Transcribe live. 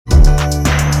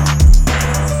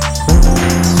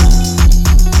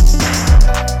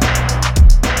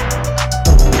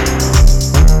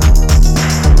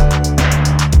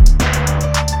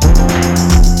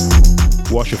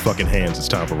fucking hands. It's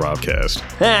time for Robcast.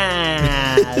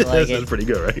 I like That's it. pretty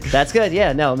good, right? That's good.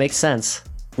 Yeah, no, it makes sense.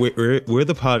 We're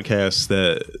the podcast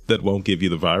that won't give you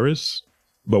the virus,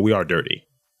 but we are dirty.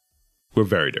 We're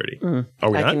very dirty.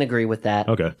 Are we I not? can agree with that.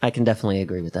 Okay. I can definitely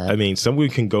agree with that. I mean, someone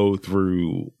can go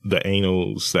through the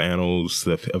annals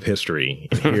of history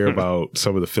and hear about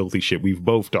some of the filthy shit we've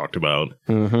both talked about.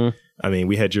 Mm-hmm. I mean,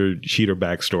 we had your cheater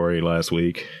backstory last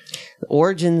week. The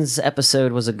Origins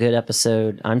episode was a good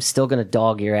episode. I'm still gonna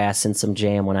dog your ass in some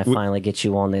jam when I finally get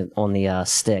you on the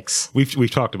sticks.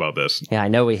 We've talked about this. Yeah, I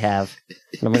know we have.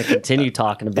 And I'm gonna continue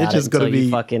talking about It's just until gonna be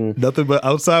you fucking. nothing but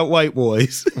outside white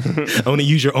boys. I'm gonna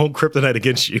use your own kryptonite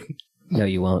against you. No,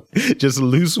 you won't. Just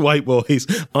loose white boys,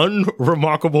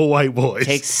 unremarkable white boys. It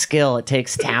takes skill. It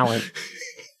takes talent.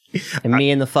 And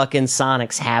me and the fucking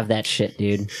Sonics have that shit,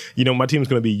 dude. You know, my team's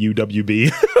gonna be UWB,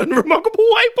 unremarkable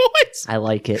white boys. I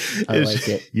like it. I like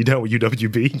it. You down with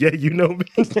UWB? Yeah, you know me.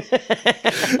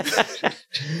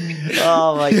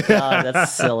 Oh my god,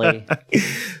 that's silly.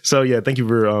 So yeah, thank you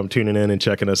for tuning in and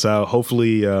checking us out.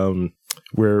 Hopefully,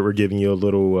 we're giving you a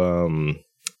little,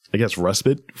 I guess,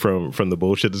 respite from the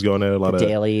bullshit that's going on. A lot of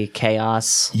Daily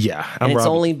chaos. Yeah, And it's Rob.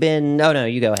 only been. No,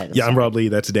 you go ahead. Yeah, I'm Rob Lee.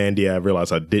 That's Dan D. I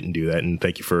realized I didn't do that, and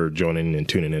thank you for joining and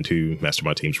tuning into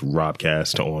Mastermind Team's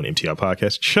Robcast on MTI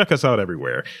Podcast. Check us out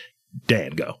everywhere.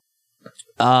 Dan, go.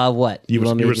 What? You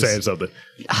want me were to just- saying something.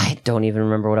 I don't even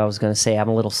remember what I was going to say. I'm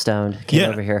a little stoned. Came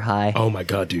over here high. Oh my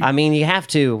god, dude. I mean, you have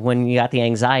to when you got the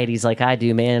anxieties like I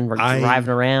do, man. We're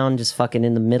driving around, just fucking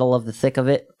in the middle of the thick of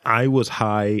it. I was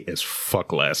high as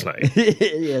fuck last night.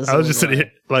 Yes, I was just sitting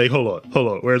here like, hold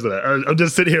on, where's it at? I'm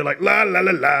just sitting here like la la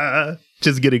la la,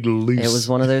 just getting loose. It was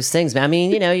one of those things, man. I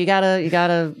mean, you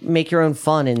gotta make your own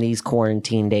fun in these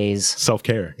quarantine days.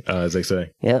 Self-care, as they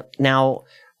say. Yep. Now,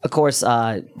 of course,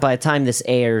 by the time this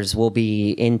airs, we'll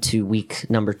be into week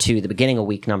number 2, the beginning of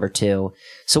week number 2.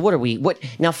 So what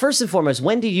now, first and foremost,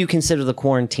 when do you consider the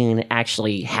quarantine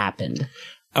actually happened?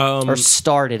 Or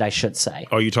started, I should say.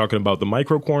 Are you talking about the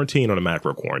micro quarantine or the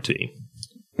macro quarantine?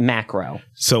 Macro.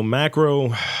 So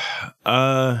macro,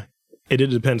 it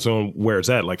depends on where it's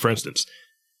at. Like, for instance,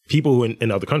 people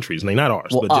in other countries, and they're not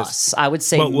ours. Well, but us. I would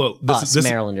say us,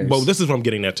 Marylanders. Well, this is what I'm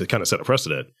getting at to kind of set a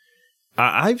precedent.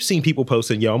 I've seen people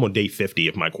posting, yo, I'm on day 50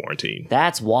 of my quarantine.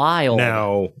 That's wild.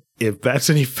 Now, if that's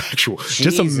any factual,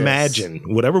 just imagine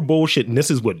whatever bullshit, and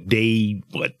this is fucking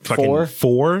four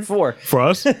for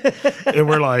us, and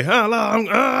we're like,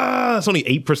 it's only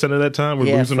 8% of that time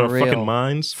we're losing our fucking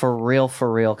minds. For real,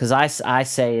 because I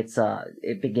say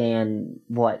it began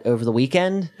over the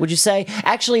weekend? Would you say?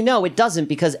 Actually, no, it doesn't,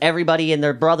 because everybody and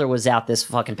their brother was out this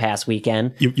fucking past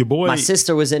weekend. Your boy, my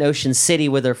sister was in Ocean City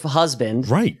with her husband,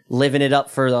 right, living it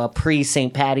up for the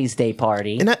pre-St. Patty's Day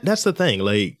party. And that's the thing,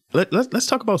 like. Let's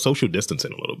talk about social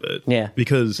distancing a little bit. Yeah.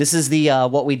 Because this is the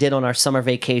what we did on our summer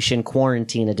vacation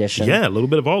quarantine edition. Yeah, a little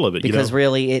bit of all of it. Because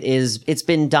really it's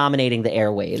been dominating the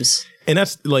airwaves. And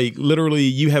that's like literally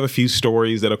you have a few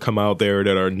stories that'll come out there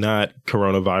that are not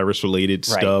coronavirus related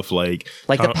stuff like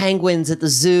the penguins at the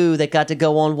zoo that got to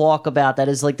go on walkabout. That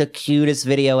is like the cutest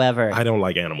video ever. I don't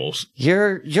like animals.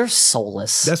 You're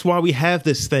soulless. That's why we have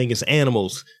this thing. It's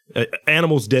animals.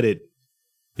 Animals did it.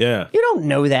 Yeah. You don't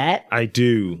know that. I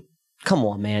do. Come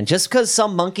on, man. Just because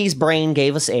some monkey's brain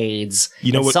gave us AIDS,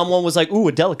 you know what? Someone was like, ooh,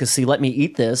 a delicacy, let me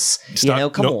eat this.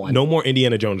 Stop. Come on. No more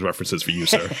Indiana Jones references for you,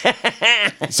 sir.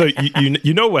 So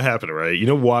you know what happened, right? You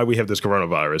know why we have this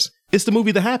coronavirus? It's the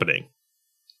movie The Happening.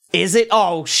 Is it?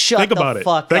 Oh, shut the fuck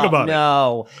up. Think about it.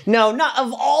 No, not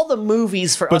of all the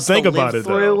movies for us to live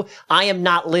through. I am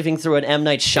not living through an M.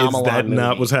 Night Shyamalan movie. Is that movie.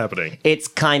 Not what's happening? It's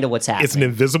kind of what's happening. It's an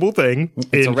invisible thing.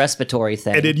 It's a respiratory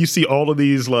thing. And then you see all of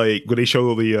these, like, when they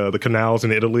show the canals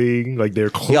in Italy, like, they're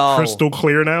crystal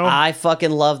clear now. I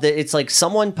fucking love that. It's like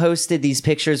someone posted these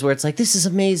pictures where it's like, this is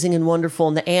amazing and wonderful,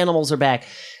 and the animals are back.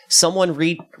 Someone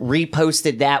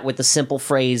reposted that with the simple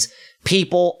phrase,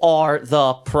 people are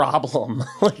the problem.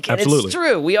 Absolutely. It's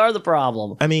true. We are the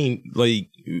problem. I mean, like,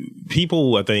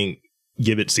 people, I think,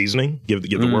 give it seasoning, give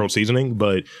the world seasoning,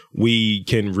 but we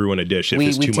can ruin a dish if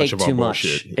it's too much of our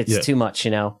bullshit. It's too much,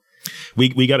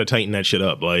 We got to tighten that shit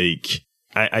up. Like,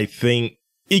 I think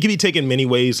it can be taken many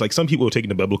ways. Like, some people are taking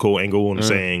the biblical angle and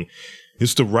saying,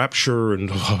 it's the rapture and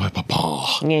blah, blah,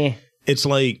 blah. Yeah. It's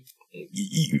like...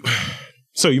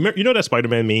 So you know that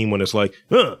Spider-Man meme when it's like,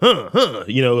 it's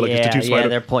the two Spider. Yeah,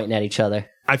 they're pointing at each other.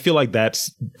 I feel like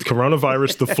that's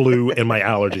coronavirus, the flu, and my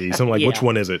allergies. I'm like, which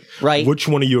one is it? Right. Which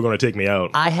one of you are going to take me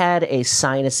out? I had a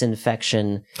sinus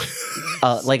infection,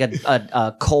 like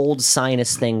a cold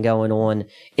sinus thing going on.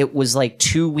 It was like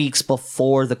 2 weeks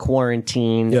before the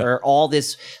quarantine or all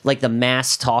this, like the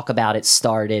mass talk about it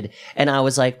started. And I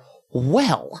was like,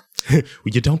 Well,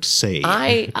 you don't say.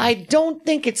 I don't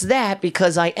think it's that,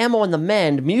 because I am on the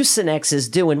mend. Mucinex is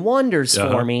doing wonders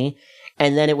for me.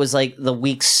 And then it was like the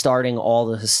week starting all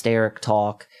the hysteric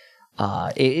talk.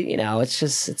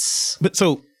 It's.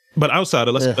 But outside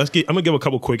of, I'm gonna give a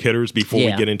couple quick hitters before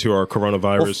we get into our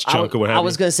coronavirus chunk or what have you. I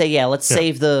was gonna say, let's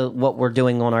save what we're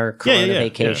doing on our corona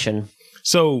vacation. Yeah.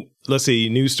 So let's see,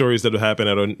 news stories that have happened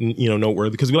that are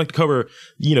noteworthy, because we like to cover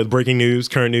breaking news,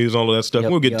 current news, all of that stuff.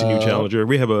 We'll get to new challenger.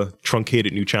 We have a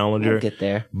truncated new challenger. We'll get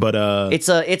there, but it's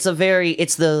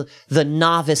the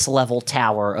novice level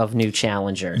tower of new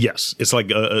challenger. Yes, it's like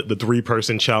the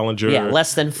 3-person challenger. Yeah,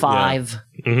 less than 5. Yeah.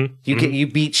 Mm-hmm. You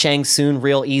beat Shang Tsung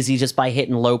real easy just by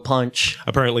hitting low punch.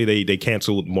 Apparently, they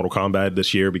canceled Mortal Kombat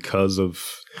this year because of.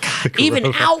 God,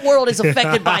 even Outworld is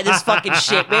affected by this fucking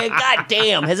shit, man. God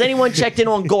damn. Has anyone checked in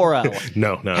on Goro?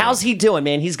 No. How's he doing,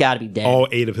 man? He's got to be dead. All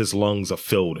 8 of his lungs are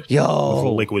filled with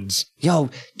liquids.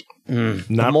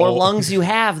 The more lungs you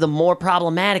have, the more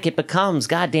problematic it becomes.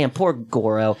 Goddamn, poor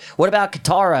Goro. What about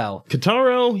Kataro?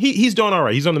 Kataro, he's doing all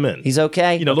right. He's on the mend. He's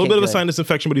okay? A little bit of a sinus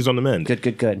infection, but he's on the mend.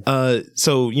 Good.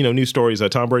 So, news stories.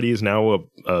 Tom Brady is now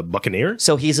a Buccaneer.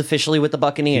 So he's officially with the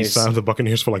Buccaneers. He signed the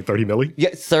Buccaneers for like $30 million.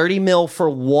 Yeah, $30 million for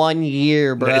 1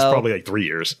 year, bro. It's probably like 3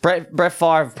 years. Brett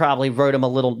Favre probably wrote him a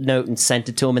little note and sent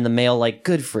it to him in the mail, like,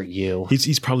 good for you.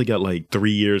 He's probably got like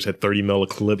 3 years at $30 million a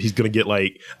clip. He's going to get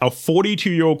like a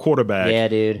 42-year-old quarterback. Yeah,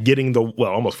 dude. Getting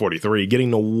almost 43, getting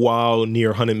the wild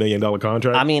near $100 million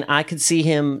contract. I mean, I could see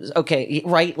him,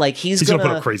 right? Like, he's going to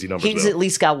put up crazy numbers. He's at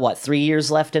least got, 3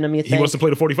 years left in him, you think? He wants to play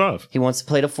to 45. He wants to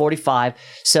play to 45.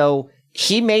 So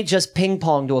he may just ping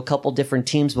pong to a couple different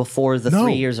teams before the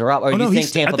 3 years are up. Or do you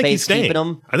think Tampa Bay's keeping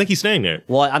him? I think he's staying there.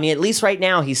 Well, I mean, at least right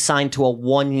now he's signed to a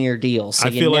 1 year deal. So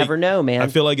you never know, man. I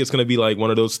feel like it's going to be like one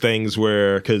of those things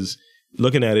where, because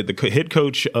looking at it, the head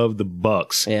coach of the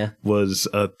Bucks was,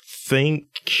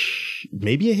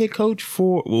 maybe a head coach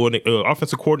for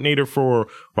offensive coordinator for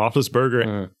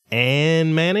Roethlisberger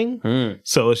and Manning.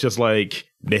 So it's just like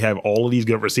they have all of these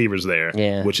good receivers there,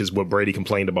 which is what Brady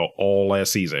complained about all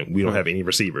last season. We don't have any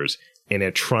receivers, and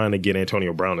they're trying to get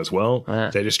Antonio Brown as well.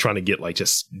 They're just trying to get like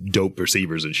just dope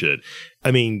receivers and shit.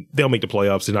 I mean, they'll make the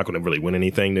playoffs. They're not going to really win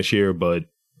anything this year, but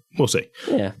we'll see.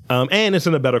 Yeah. And it's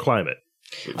in a better climate.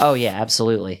 Oh yeah,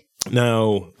 absolutely.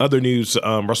 Now, other news,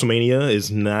 WrestleMania is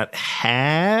not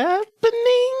happening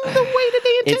the way that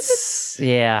they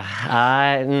intended.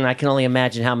 I can only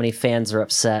imagine how many fans are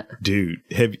upset. Dude,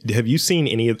 have you seen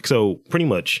any of, so pretty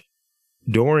much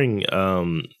during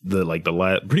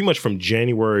pretty much from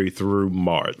January through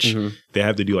March, they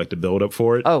have to do like the build up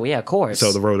for it. Oh yeah, of course.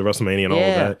 So the road to WrestleMania and all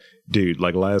of that. Dude,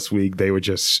 like last week they were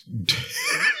just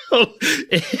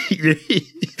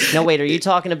No, wait, are you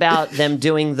talking about them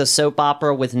doing the soap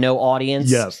opera with no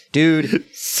audience? Yes. Dude.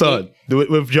 Son,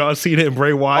 with John Cena and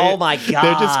Bray Wyatt. Oh my God.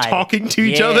 They're just talking to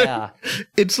each other.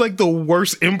 It's like the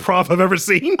worst improv I've ever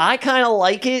seen. I kind of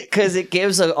like it because it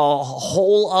gives a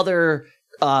whole other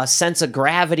sense of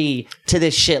gravity to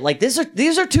this shit. Like these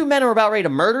are two men who are about ready to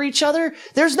murder each other.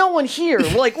 There's no one here.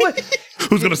 We're like, what?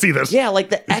 Who's gonna see this? Yeah,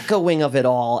 like the echoing of it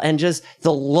all, and just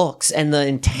the looks and the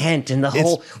intent and the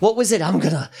whole. What was it? I'm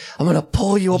gonna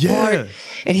pull you apart,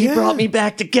 and he brought me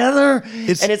back together.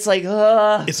 It's like,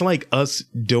 it's like us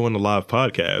doing a live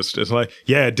podcast. It's like,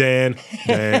 Dan.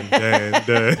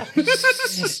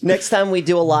 Next time we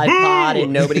do a live pod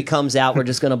and nobody comes out, we're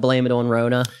just gonna blame it on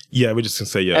Rona. Yeah, we're just gonna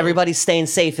say everybody's staying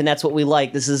safe, and that's what we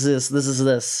like. This is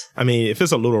this. I mean, if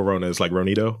it's a little Rona, it's like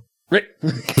Ronito.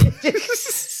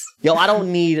 Yo, I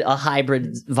don't need a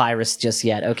hybrid virus just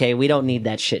yet, okay? We don't need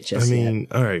that shit just yet.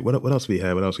 All right, what else we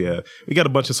have? We got a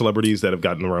bunch of celebrities that have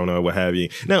gotten Rona, what have you.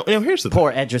 Now here's the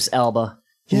Poor thing. Idris Elba.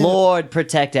 Yeah. Lord,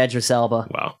 protect Idris Elba.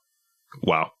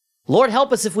 Wow. Lord,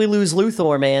 help us if we lose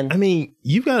Luthor, man. I mean,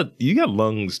 you got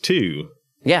lungs, too.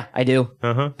 Yeah, I do.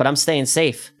 But I'm staying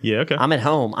safe. Yeah, okay. I'm at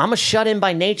home. I'm a shut-in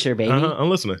by nature, baby.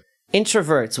 I'm listening.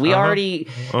 Introverts. We already...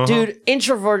 Dude,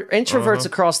 introverts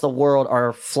across the world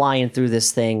are flying through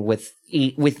this thing with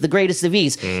the greatest of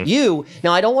ease.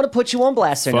 Now I don't want to put you on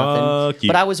blast or nothing,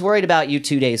 but I was worried about you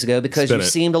 2 days ago because you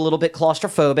seemed a little bit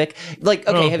claustrophobic. Like,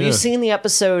 okay, have you seen the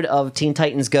episode of Teen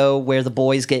Titans Go where the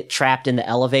boys get trapped in the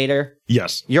elevator?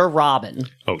 Yes. You're Robin.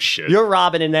 Oh, shit. You're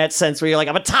Robin in that sense where you're like,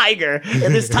 I'm a tiger,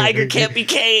 and this tiger can't be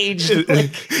caged.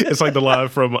 It's like the line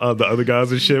from the other guys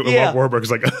and shit with Mark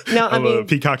Wahlberg's like, I'm a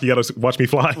peacock, you gotta watch me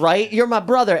fly. Right? You're my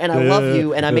brother, and I love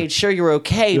you, and I made sure you were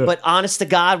okay, but honest to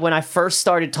God, when I first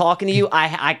started talking to you,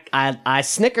 I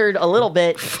snickered a little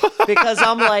bit because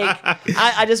I'm like,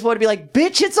 I just want to be like,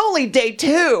 bitch, it's only day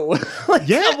 2. Like,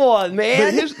 come on,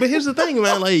 man. But here's the thing,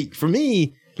 man. Like, for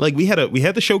me, Like we had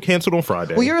the show canceled on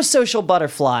Friday. Well, you're a social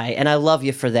butterfly, and I love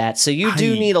you for that. So you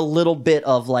do need a little bit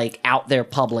of like out there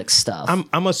public stuff.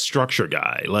 I'm a structure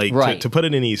guy. Like to put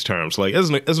it in these terms, like as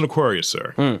an Aquarius,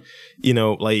 sir, you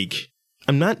know, like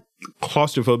I'm not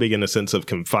claustrophobic in the sense of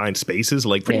confined spaces.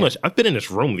 Like pretty much, I've been in this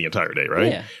room the entire day,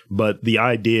 right? Yeah. But the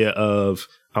idea of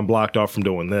I'm blocked off from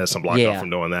doing this, I'm blocked off from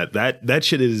doing that. That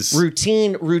shit is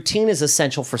routine. Routine is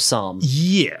essential for some.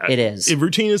 Yeah, it is.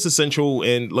 Routine is essential,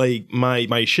 and like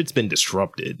my shit's been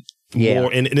disrupted. Yeah,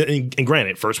 more, and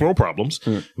granted, first world problems,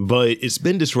 but it's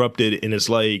been disrupted, and it's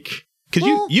like because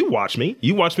you watch me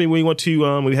when we went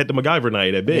to we had the MacGyver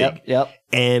night at Big. Yep.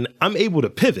 And I'm able to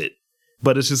pivot,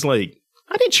 but it's just like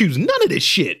I didn't choose none of this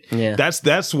shit. Yeah,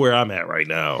 that's where I'm at right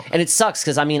now, and it sucks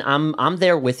because I mean I'm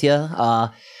there with you.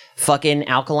 Fucking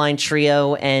Alkaline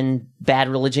Trio and Bad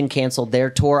Religion canceled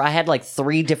their tour. I had like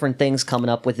 3 different things coming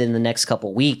up within the next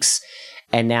couple weeks.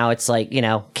 And now it's like, you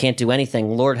know, can't do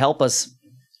anything. Lord help us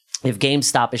if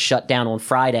GameStop is shut down on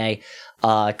Friday.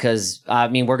 Because, I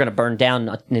mean, we're going to burn down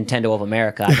Nintendo of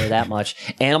America. I know that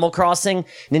much. Animal Crossing,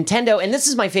 Nintendo. And this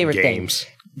is my favorite thing.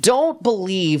 Don't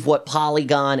believe what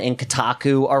Polygon and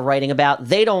Kotaku are writing about.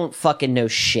 They don't fucking know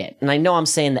shit. And I know I'm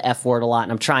saying the F word a lot,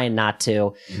 and I'm trying not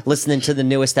to. Listening to the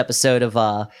newest episode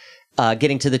of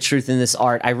Getting to the Truth in This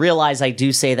Art, I realize I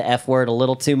do say the F word a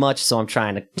little too much, so I'm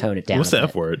trying to tone it down. What's the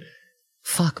F word?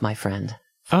 Fuck, my friend.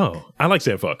 Oh, I like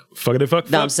saying fuck. Fuck it, fuck.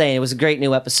 No, I'm saying it was a great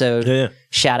new episode. Yeah.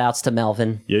 Shout outs to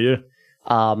Melvin. Yeah.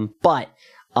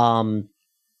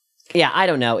 Yeah, I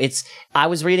don't know. I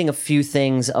was reading a few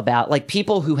things about like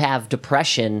people who have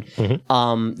depression.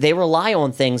 They rely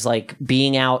on things like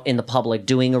being out in the public,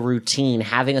 doing a routine,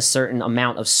 having a certain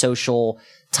amount of social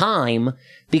time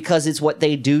because it's what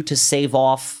they do to stave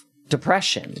off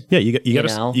depression. Yeah, you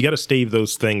got to stave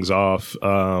those things off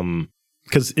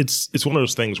because it's one of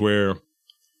those things where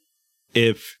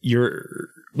if you're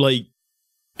like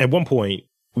at one point.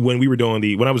 When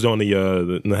I was doing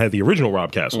the original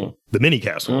Rob Castle, the mini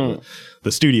castle,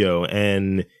 the studio,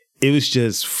 and it was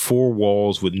just 4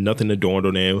 walls with nothing adorned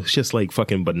on it. It was just like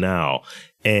fucking banal.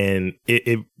 And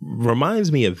it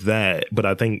reminds me of that, but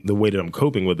I think the way that I'm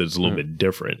coping with it is a little bit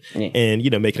different. Yeah. And, you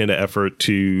know, making it an effort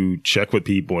to check with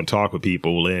people and talk with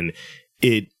people. And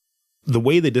the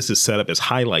way that this is set up is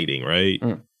highlighting, right?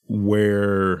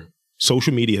 Where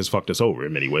social media has fucked us over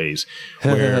in many ways.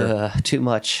 Where too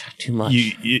much.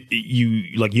 You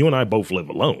like you and I both live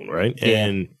alone, right? Yeah.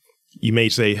 And you may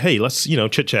say, "Hey, let's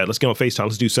chit chat. Let's get on FaceTime.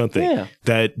 Let's do something." Yeah.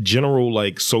 That general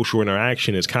like social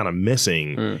interaction is kind of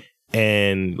missing,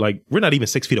 and like we're not even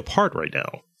 6 feet apart right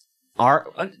now.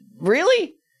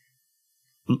 Really?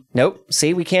 Nope.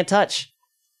 See, we can't touch.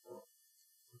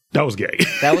 That was gay.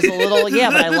 That was a little, but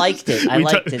I liked it. I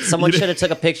liked it. Someone should have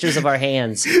took a pictures of our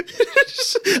hands.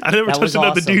 I never touched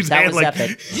another dude's hand like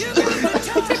that.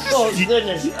 Oh,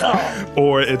 goodness. Oh.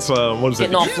 Or it's, what is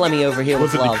Getting it? all phlegmy over here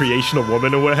with love. Was it the creation of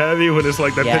woman or what have you? When it's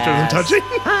like that picture isn't touching?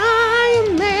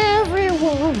 I'm every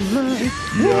woman.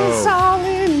 It's all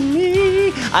in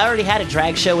me. I already had a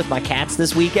drag show with my cats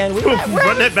this weekend. We're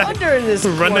having fun during this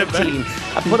quarantine.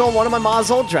 I put on one of my mom's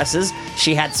old dresses.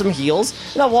 She had some heels,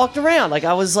 and I walked around like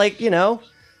I was like, you know,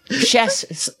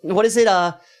 what is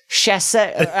it? Chasse.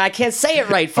 I can't say it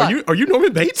right. Fuck. Are you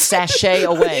Norman Bates? Sashay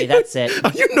away. That's it.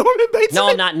 Are you Norman Bates? No,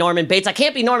 I'm not Norman Bates. I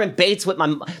can't be Norman Bates with my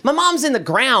mom's in the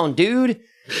ground, dude.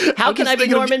 How can I be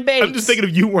Norman Bates? I'm just thinking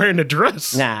of you wearing a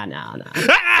dress. Nah.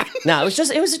 No, it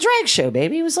was a drag show,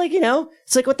 baby. It was like, you know,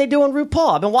 it's like what they do on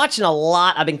RuPaul. I've been watching a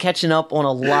lot. I've been catching up on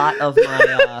a lot of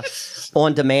my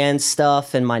on-demand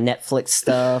stuff and my Netflix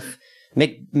stuff.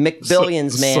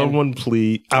 McBillions, man. Someone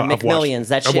please. McMillions.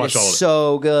 That shit is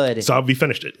so good. So we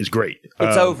finished it. It's great.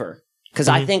 It's over. Because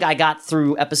I think I got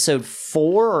through episode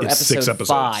 4 or episode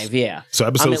 5. Yeah. So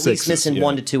episode 6. I'm at least missing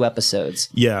 1 to 2 episodes.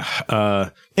 Yeah.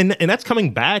 And that's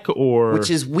coming back or... Which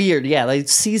is weird. Yeah. Like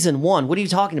season 1. What are you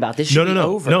talking about? This should be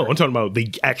over. No, I'm talking about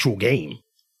the actual game.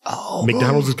 Oh.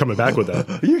 McDonald's is coming back with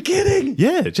that. You're kidding?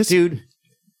 Yeah. Just... Dude.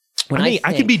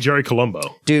 I could be Jerry Colombo.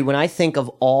 Dude, when I think of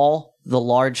all the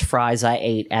large fries I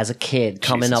ate as a kid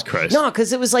coming Jesus up. Christ. No,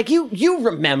 because it was like, you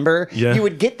remember, you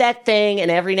would get that thing,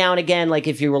 and every now and again, like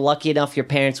if you were lucky enough, your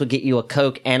parents would get you a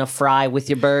Coke and a fry with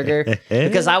your burger.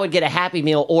 Because I would get a Happy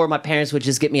Meal, or my parents would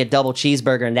just get me a double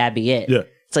cheeseburger, and that'd be it. Yeah.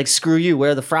 It's like, screw you,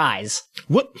 where are the fries?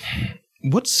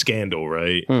 What's scandal,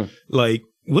 right? Like,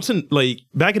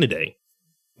 back in the day,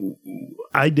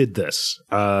 I did this.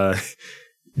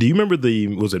 Do you remember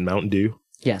was it Mountain Dew?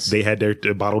 Yes. They had their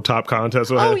bottle top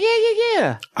contest. Oh,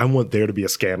 yeah. I want there to be a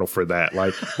scandal for that.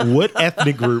 Like, what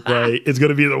ethnic group, right, is going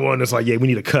to be the one that's like, yeah, we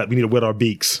need a cut. We need to wet our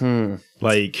beaks.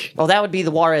 Like. Well, that would be the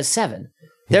Juarez 7.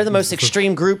 They're the most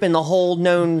extreme group in the whole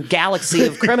known galaxy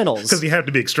of criminals. Because you have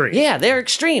to be extreme. Yeah, they're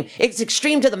extreme. It's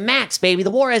extreme to the max, baby.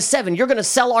 The Juarez 7. You're going to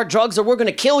sell our drugs or we're going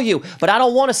to kill you. But I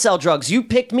don't want to sell drugs. You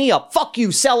picked me up. Fuck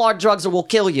you. Sell our drugs or we'll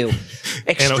kill you.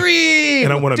 Extreme.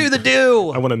 And I want to do the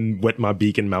do. I want to wet my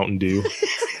beak in Mountain Dew.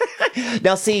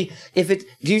 Now, see,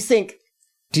 do you think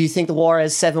the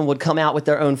Juarez 7 would come out with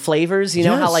their own flavors? You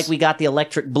know how like we got the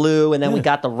electric blue and then we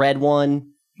got the red one?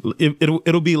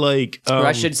 It'll be like... or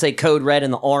I should say Code Red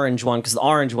and the orange one, because the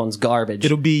orange one's garbage.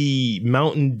 It'll be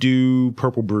Mountain Dew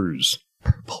Purple Brews.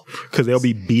 Because they'll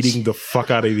be beating the fuck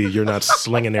out of you. You're not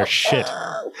slinging their shit.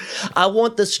 I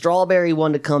want the strawberry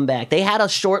one to come back. They had a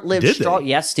short-lived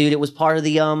Yes, dude. It was part of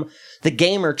the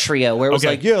gamer trio where it was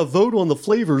like, yeah, vote on the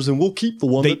flavors and we'll keep the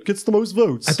one that gets the most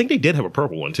votes. I think they did have a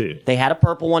purple one too. They had a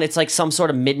purple one. It's like some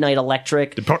sort of Midnight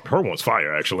Electric. The purple one's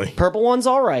fire, actually. Purple one's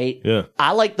all right. Yeah.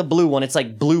 I like the blue one. It's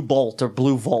like Blue Bolt or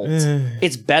Blue Volt.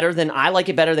 It's better than, I like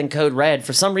it better than Code Red.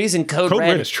 For some reason, Code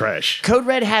Red is trash. Code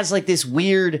Red has like this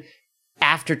weird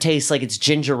aftertaste, like it's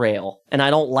ginger ale, and I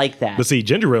don't like that. But see,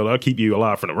 ginger ale, that'll keep you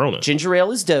alive from the Rona. Ginger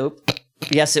ale is dope.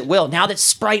 Yes, it will. Now that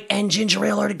Sprite and ginger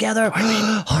ale are together,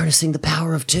 harnessing the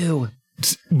power of two.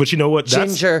 But you know what?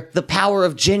 The power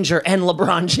of ginger and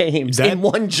LeBron James in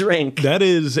one drink. That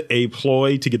is a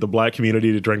ploy to get the black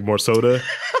community to drink more soda.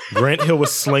 Grant Hill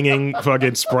was slinging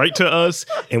fucking Sprite to us,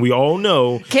 and we all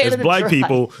know Canada as black Dry.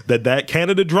 people that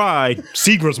Canada Dry,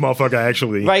 Seagram's motherfucker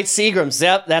actually. Right, Seagram's.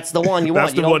 Yep, that's the one you want.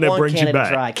 That's the one that brings Canada you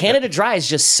back. Dry. Canada Dry is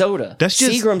just soda.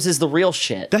 Seagram's is the real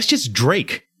shit. That's just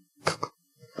Drake.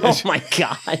 Oh my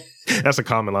God. That's a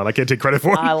common line. I can't take credit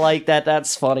for it. I like that.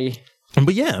 That's funny.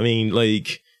 But yeah, I mean,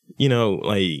 like, you know,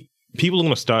 like, people are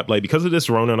going to start, like, because of this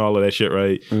Rona and all of that shit,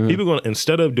 right? People are going to,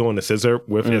 instead of doing the scissor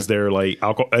with as their, like,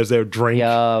 alcohol, as their drink,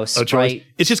 Sprite, choice,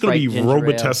 it's just going to be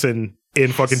Robitussin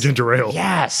in fucking ginger ale.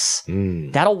 Yes.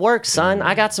 That'll work, son.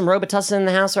 I got some Robitussin in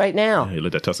the house right now. Hey,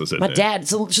 let that Tussin sit My there. dad,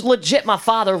 it's legit, my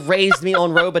father raised me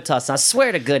on Robitussin. I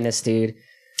swear to goodness, dude.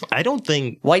 I don't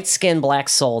think... White skin, black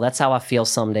soul. That's how I feel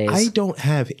some days. I don't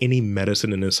have any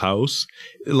medicine in this house.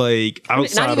 Like,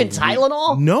 outside not even of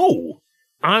Tylenol? No.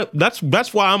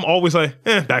 That's why I'm always like,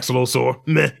 back's a little sore.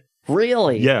 Meh.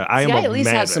 Really? Yeah, I at least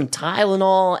have some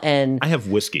Tylenol and... I have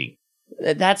whiskey.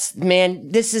 This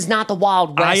is not the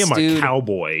Wild West, I am dude. a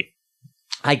cowboy.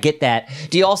 I get that.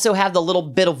 Do you also have the little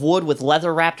bit of wood with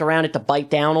leather wrapped around it to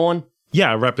bite down on?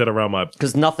 Yeah, I wrapped that around my...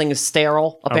 Because nothing is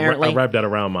sterile, apparently. I wrapped that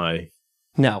around my...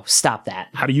 No, stop that.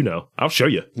 How do you know? I'll show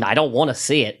you. No, I don't want to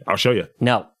see it. I'll show you.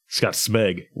 No. It's got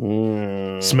Smeg.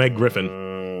 Smeg Griffin.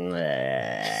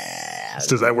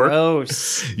 Does that work?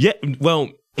 Gross. Yeah, well,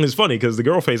 it's funny because the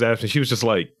girl face asked me, she was just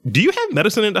like, do you have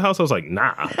medicine in the house? I was like,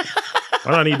 nah.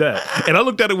 I don't need that. And I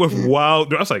looked at it with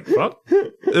wild... I was like, fuck.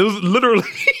 It was literally...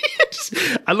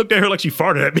 I looked at her like she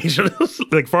farted at me. She was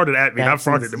like farted at me. I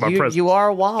farted in my presence. You are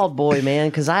a wild boy, man,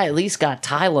 because I at least got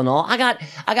Tylenol. I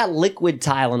got liquid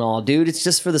Tylenol, dude. It's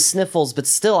just for the sniffles, but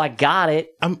still, I got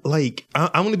it. I'm like,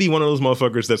 I'm going to be one of those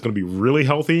motherfuckers that's going to be really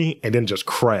healthy and then just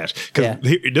crash. Because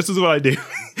this is what I do.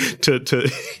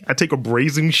 I take a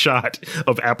braising shot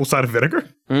of apple cider vinegar,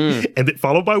 and then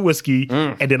followed by whiskey,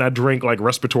 and then I drink like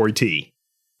respiratory tea.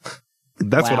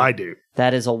 That's what I do.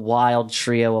 That is a wild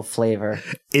trio of flavor.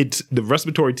 The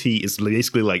respiratory tea is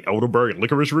basically like elderberry and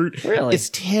licorice root. Really? It's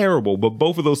terrible, but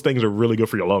both of those things are really good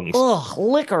for your lungs. Ugh,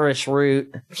 licorice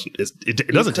root. It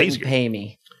doesn't taste good. Pay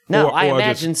me. No, I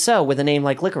imagine so with a name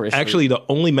like licorice Actually, root.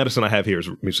 the only medicine I have here is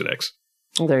Mucinex.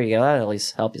 Well, there you go. That'll at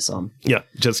least help you some. Yeah,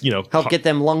 just, help get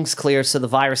them lungs clear so the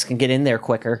virus can get in there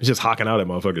quicker. Just hocking out at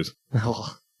motherfuckers.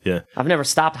 Oh. Yeah. I've never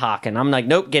stopped hocking. I'm like,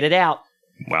 nope, get it out.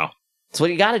 Wow. That's what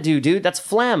you got to do, dude. That's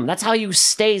phlegm. That's how you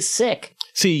stay sick.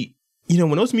 See,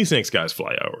 when those Mucinex guys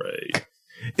fly out,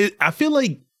 right? I feel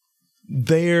like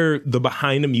they're the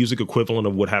behind the music equivalent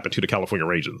of what happened to the California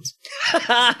Raisins.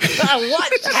 What?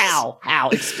 How?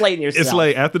 Explain yourself. It's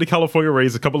like after the California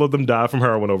Raisins, a couple of them died from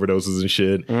heroin overdoses and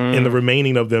shit, and the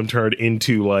remaining of them turned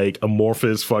into like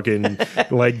amorphous fucking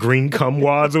like green cum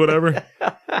wads or whatever.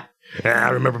 I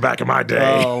remember back in my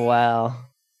day. Oh, wow.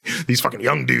 These fucking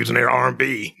young dudes in their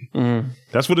R&B.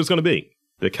 That's what it's going to be.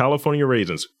 The California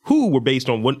Raisins, who were based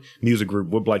on what music group,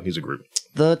 what black music group?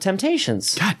 The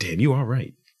Temptations. God damn, you are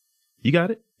right. You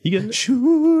got it? You getting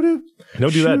it?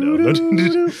 Don't do that,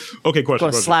 though. Okay,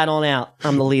 question. Slide on out.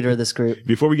 I'm the leader of this group.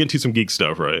 Before we get into some geek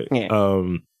stuff, right? Yeah.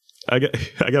 I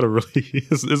got a really,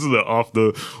 this is an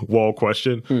off-the-wall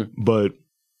question, but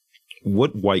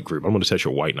what white group, I'm going to test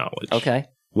your white knowledge. Okay.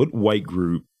 What white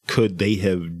group could they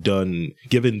have done,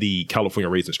 given the California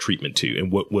Raisins treatment to,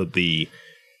 and what would the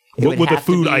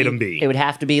food item be? It would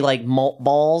have to be like malt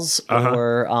balls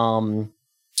or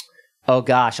Oh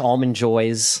gosh, Almond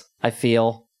Joys. I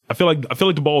feel like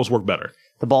the balls work better.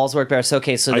 The balls work better. So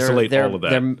okay, so they're all of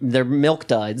that. They're Milk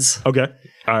Duds. Okay,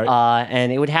 all right.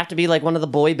 And it would have to be like one of the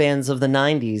boy bands of the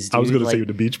 '90s. Dude. I was going to say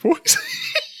the Beach Boys.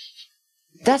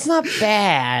 That's not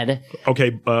bad.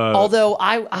 Okay. Although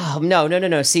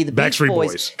no. See, the Beach Backstreet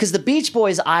Boys, because the Beach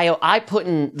Boys, I put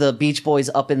in the Beach Boys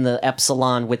up in the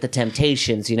epsilon with the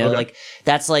Temptations. You know, okay. like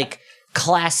that's like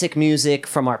classic music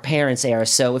from our parents' era.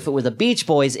 So if it were the Beach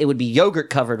Boys, it would be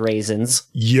yogurt covered raisins.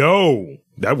 Yo,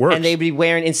 that works. And they'd be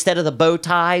wearing, instead of the bow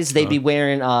ties, they'd be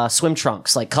wearing swim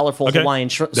trunks, like colorful Hawaiian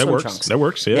swim trunks. That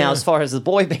works. Yeah. Now, as far as the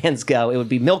boy bands go, it would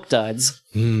be Milk Duds.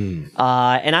 And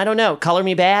I don't know, Color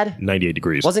Me Bad. 98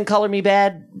 Degrees. Wasn't Color Me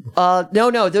Bad?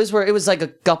 No. Those were. It was like a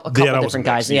couple different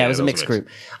guys. Yeah, it was a mixed group.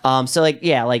 So like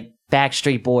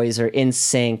Backstreet Boys or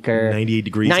NSYNC or 98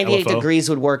 Degrees. 98 LFO. Degrees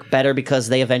would work better because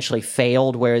they eventually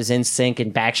failed, whereas NSYNC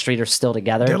and Backstreet are still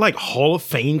together. They're like Hall of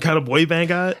Fame kind of boy band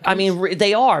guy. I mean,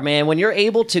 they are, man. When you're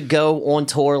able to go on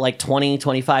tour like 20,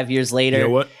 25 years later, you know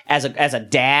what? as a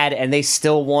dad, and they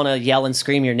still want to yell and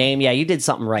scream your name, yeah, you did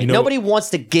something right. Nobody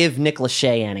wants to give Nick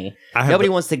Lachey any. Nobody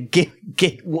wants to get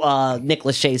Nick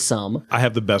Lachey some. I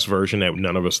have the best version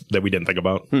that we didn't think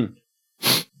about.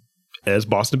 As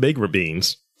Boston Baked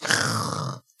Beans.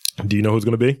 Do you know who's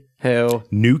going to be? Who?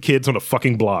 New Kids on the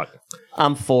Fucking Block.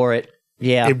 I'm for it.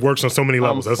 Yeah. It works on so many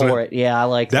levels, doesn't it? I'm for it. Yeah, I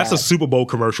like that. That's a Super Bowl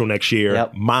commercial next year.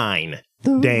 Yep. Mine.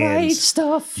 The Dan's. right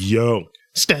stuff. Yo.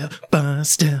 Step by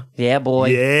step. Yeah, boy.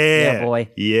 Yeah. boy.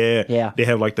 Yeah. Yeah. They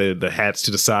have like the hats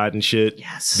to the side and shit.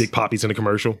 Yes. Big poppies in the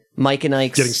commercial. Mike and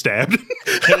Ike's. Getting stabbed.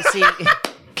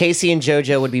 Casey and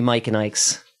JoJo would be Mike and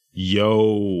Ike's.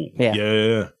 Yo.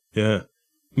 Yeah.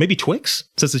 Maybe Twix,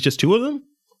 since it's just two of them?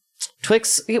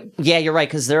 Twix, yeah, you're right,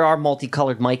 because there are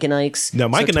multicolored Mike and Ike's. Now,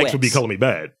 Mike and Ike's would be Color Me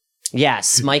Bad.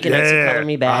 Yes, Mike and Ike's are Color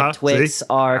Me Bad. Twix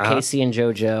are Casey and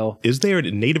JoJo. Is there a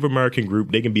Native American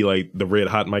group? They can be like the Red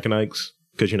Hot Mike and Ike's?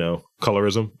 Because,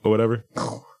 colorism or whatever?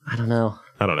 I don't know.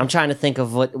 I'm trying to think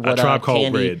of what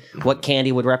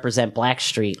candy would represent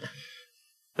Blackstreet.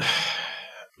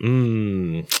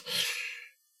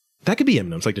 That could be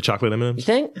M&M's, like the chocolate M&M's. You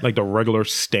think? Like the regular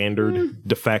standard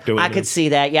de facto M&M's. I could see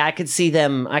that. Yeah, I could see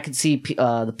them. I could see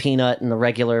the peanut and the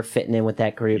regular fitting in with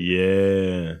that group.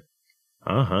 Yeah.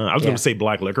 I was going to say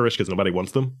black licorice because nobody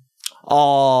wants them.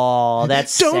 Oh,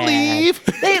 that's Don't sad. leave.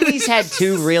 They at least had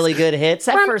 2 really good hits.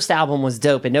 That first album was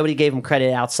dope, and nobody gave them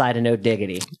credit outside of No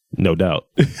Diggity. No doubt.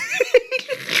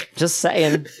 Just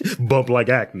saying. Bump like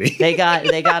acne. They got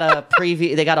a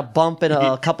preview. They got a bump in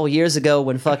a couple years ago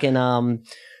when fucking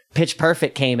Pitch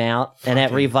Perfect came out, and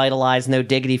that revitalized No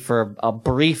Diggity for a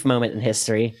brief moment in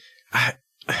history.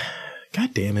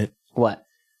 God damn it. What?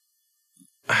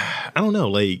 I don't know.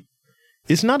 Like,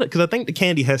 it's not because I think the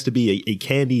candy has to be a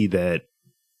candy that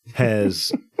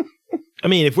has. I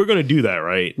mean, if we're going to do that,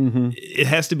 right, it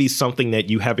has to be something that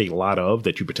you have a lot of,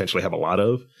 that you potentially have a lot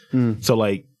of. So,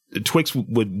 like, Twix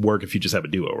would work if you just have a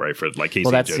duo, right? For like Casey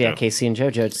and JoJo. Yeah, Casey and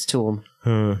JoJo. It's 2 of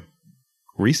them.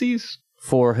 Reese's?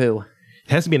 For who?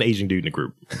 It has to be an Asian dude in the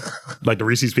group. Like the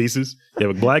Reese's Pieces. They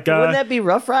have a black guy. Wouldn't that be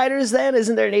Rough Riders then?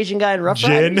 Isn't there an Asian guy in Rough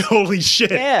Riders? Jen, holy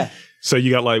shit. Yeah. So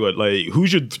you got like what? Like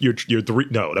who's your 3?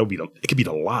 No, that would be it could be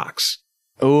the Locks.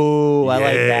 Oh, I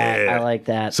like that. I like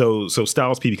that. So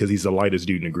Styles P, because he's the lightest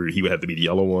dude in the group, he would have to be the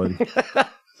yellow one.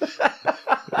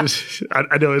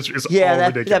 I know it's all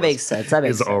ridiculous. That makes sense.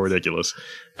 It's all ridiculous.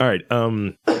 All right.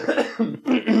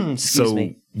 Excuse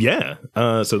me. Yeah.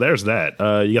 So there's that.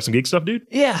 You got some geek stuff, dude?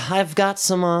 Yeah, I've got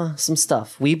some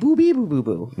stuff. Wee boo bee boo boo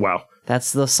boo. Wow.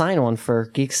 That's the sign-on for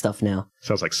geek stuff now.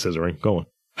 Sounds like scissoring. Go on.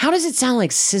 How does it sound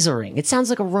like scissoring? It sounds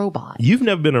like a robot. You've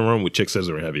never been in a room with chick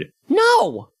scissoring, have you?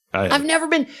 No. I've never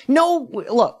been. No.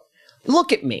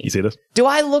 Look at me. You see this? Do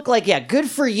I look like, good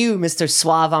for you, Mr.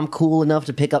 Suave. I'm cool enough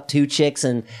to pick up 2 chicks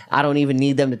and I don't even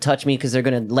need them to touch me because they're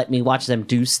going to let me watch them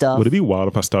do stuff. Would it be wild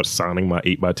if I start signing my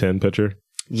 8x10 picture?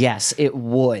 Yes, it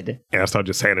would. And I start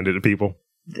just handing it to people?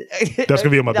 That's going to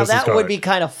be on my business card. That would be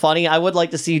kind of funny. I would like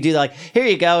to see you do that. Like, here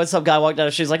you go. And some guy walked down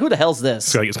the street. He's like, who the hell's this?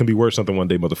 It's going to be worth something one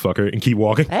day, motherfucker. And keep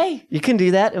walking. Hey, you can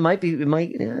do that. You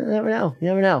never know. You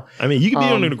never know. I mean, you can be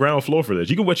on the ground floor for this.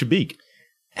 You can wet your beak.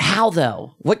 How,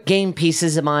 though? What game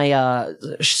pieces am I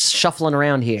shuffling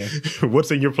around here?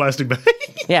 What's in your plastic bag?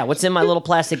 Yeah, what's in my little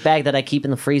plastic bag that I keep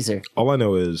in the freezer? All I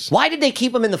know is... Why did they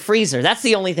keep them in the freezer? That's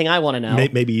the only thing I want to know.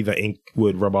 Maybe the ink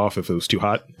would rub off if it was too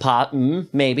hot.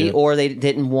 Maybe. Yeah. Or they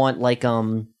didn't want, like,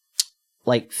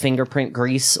 like fingerprint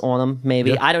grease on them,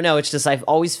 maybe. I don't know. It's just I've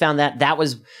always found that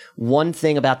was one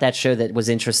thing about that show that was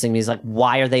interesting. He's like,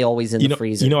 why are they always in the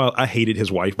freezer? I hated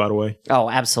his wife, by the way. Oh,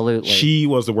 absolutely. She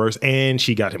was the worst, and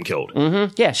she got him killed.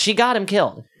 Mm-hmm. Yeah, she got him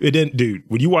killed. It didn't, dude.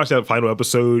 When you watch that final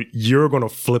episode, you're gonna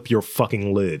flip your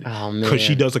fucking lid. Oh man, because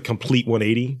she does a complete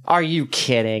 180. Are you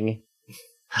kidding?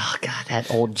 Oh God,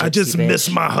 that old gypsy I just bitch. miss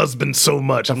my husband so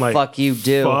much. I'm like, fuck you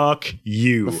do. Fuck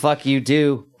you. The fuck you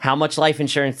do. How much life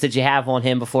insurance did you have on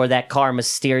him before that car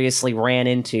mysteriously ran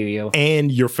into you?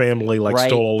 And your family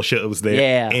stole all the shit that was there.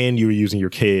 Yeah. And you were using your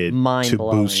kid to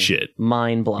boost shit.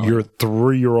 Mind blowing. Your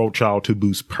 3-year-old child to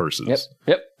boost purses.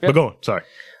 Yep. But go on. Sorry.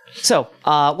 So,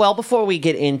 well, before we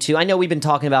get into, I know we've been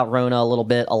talking about Rona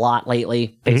a lot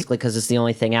lately, basically because it's the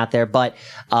only thing out there, but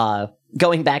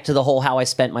going back to the whole how I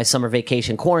spent my summer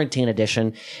vacation quarantine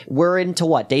edition, we're into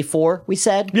what, day 4, we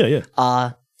said?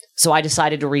 Yeah. So I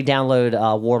decided to re-download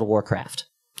World of Warcraft.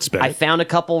 I found a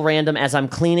couple random, as I'm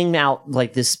cleaning out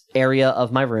like this area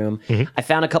of my room, I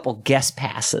found a couple guest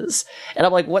passes. And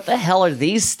I'm like, what the hell are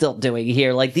these still doing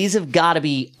here? Like, these have got to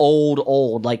be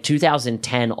old, like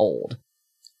 2010 old.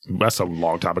 That's a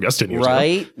long time ago. That's 10 years ago.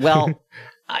 Right? Well,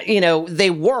 they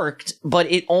worked, but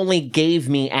it only gave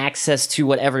me access to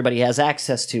what everybody has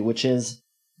access to, which is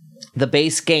the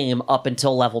base game up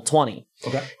until level 20.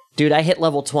 Okay. Dude, I hit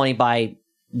level 20 by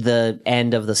the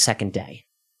end of the second day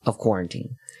of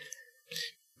quarantine.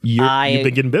 You've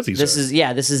been getting busy, This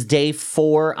is day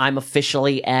 4. I'm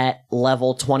officially at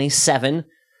level 27.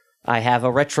 I have a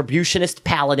Retributionist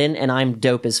Paladin, and I'm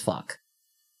dope as fuck.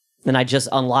 And I just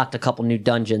unlocked a couple new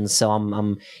dungeons, so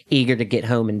I'm eager to get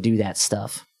home and do that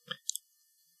stuff.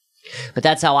 But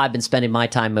that's how I've been spending my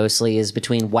time mostly, is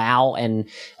between WoW and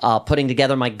putting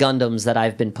together my Gundams that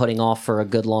I've been putting off for a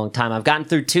good long time. I've gotten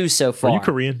through 2 so far. Are you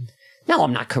Korean? No,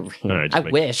 I'm not Korean. Right, I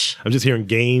wish. I'm just hearing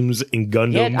games and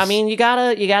Gundams. Yeah, I mean, you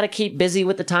gotta keep busy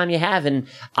with the time you have, and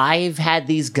I've had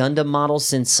these Gundam models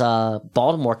since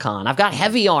Baltimore Con. I've got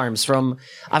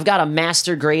I've got a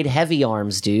master grade heavy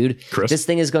arms, dude. Chris? This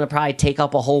thing is going to probably take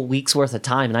up a whole week's worth of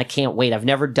time, and I can't wait. I've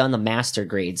never done the master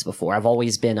grades before. I've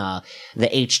always been the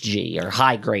HG or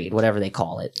high grade, whatever they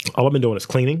call it. All I've been doing is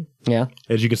cleaning. Yeah.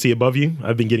 As you can see above you,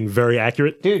 I've been getting very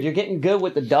accurate. Dude, you're getting good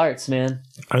with the darts, man.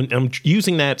 I'm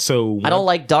using that so... I don't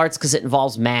like darts because it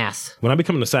involves math. When I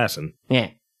become an assassin...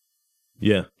 Yeah.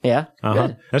 Yeah. Yeah? Uh-huh.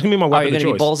 Good. That's going to be my weapon of choice. Are you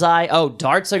going to be bullseye? Oh,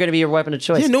 darts are going to be your weapon of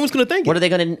choice. Yeah, no one's going to think it. What are they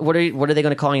going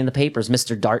to call you in the papers?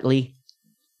 Mr. Dartley?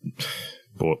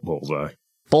 Bullseye.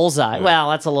 Bullseye. Yeah.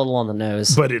 Well, that's a little on the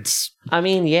nose. But it's... I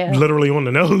mean, yeah. Literally on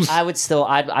the nose. I would still...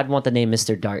 I'd want the name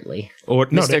Mr. Dartley. Or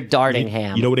Mr.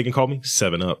 Dartingham. You know what they can call me?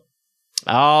 7-Up.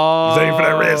 Oh, he's aiming for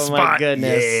that red spot. My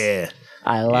goodness. Yeah.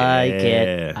 I like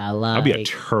it. I like it. I'll be a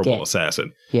terrible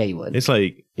assassin. Yeah, you would. It's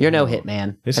like... You're no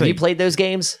hitman. Have you played those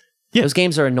games? Yeah. Those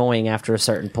games are annoying after a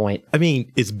certain point. I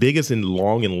mean, as big as and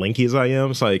long and lanky as I am,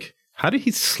 it's like, how did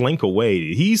he slink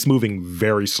away? He's moving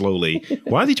very slowly.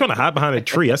 Why is he trying to hide behind a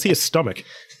tree? I see his stomach.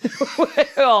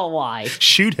 Oh, why?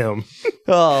 Shoot him.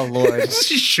 Oh, Lord.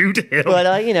 Shoot him. But,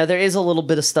 there is a little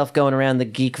bit of stuff going around the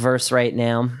Geekverse right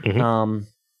now. Mm-hmm.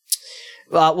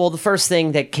 Well, the first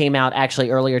thing that came out actually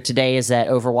earlier today is that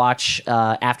Overwatch,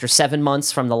 after 7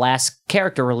 months from the last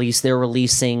character release, they're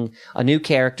releasing a new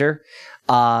character.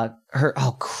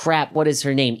 What is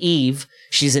her name? Eve.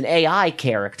 She's an AI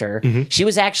character. Mm-hmm. She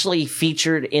was actually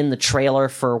featured in the trailer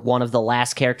for one of the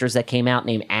last characters that came out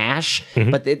named Ash.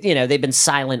 Mm-hmm. But, they've been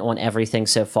silent on everything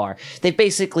so far. They've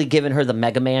basically given her the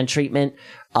Mega Man treatment.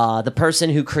 The person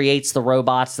who creates the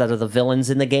robots that are the villains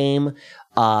in the game,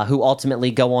 who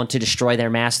ultimately go on to destroy their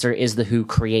master, is the who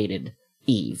created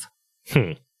Eve.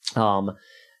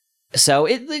 So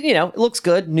it looks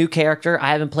good. New character.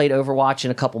 I haven't played Overwatch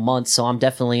in a couple months, so I'm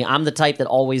the type that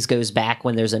always goes back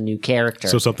when there's a new character.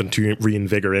 So something to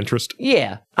reinvigorate interest?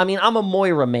 Yeah. I mean, I'm a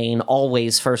Moira main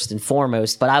always first and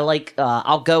foremost, but I like,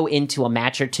 I'll go into a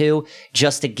match or two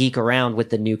just to geek around with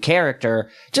the new character,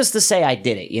 just to say I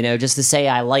did it, just to say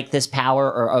I like this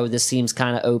power, or, oh, this seems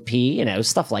kind of OP,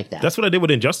 stuff like that. That's what I did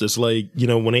with Injustice. Like,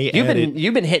 when they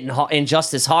You've been hitting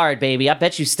Injustice hard, baby. I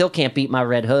bet you still can't beat my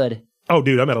Red Hood. Oh,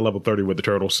 dude, I'm at a level 30 with the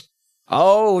Turtles.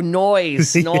 Oh,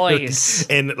 noise.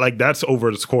 And that's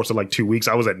over the course of 2 weeks.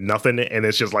 I was at nothing, and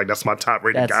it's just that's my top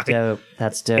rated guy.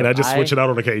 That's dope. And I just switch it out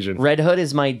on occasion. Red Hood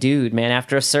is my dude, man.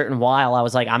 After a certain while, I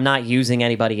was like, I'm not using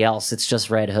anybody else. It's just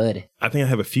Red Hood. I think I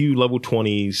have a few level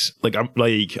 20s.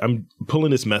 I'm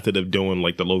pulling this method of doing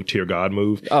the low tier god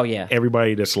move. Oh yeah.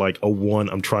 Everybody that's a 1,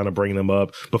 I'm trying to bring them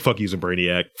up. But fuck using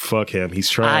Brainiac. Fuck him. He's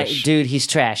trash. Dude, he's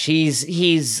trash.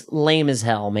 He's lame as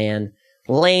hell, man.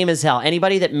 Lame as hell.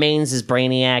 Anybody that mains is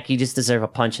Brainiac, you just deserve a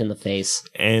punch in the face.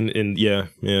 And in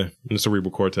the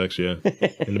cerebral cortex, yeah.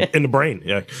 In the brain,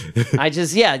 yeah.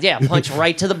 Punch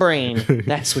right to the brain.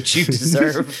 That's what you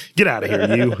deserve. Get out of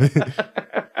here, you.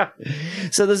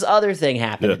 So this other thing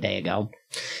happened a day ago.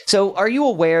 So are you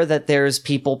aware that there's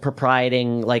people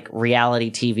proprieting like reality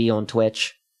TV on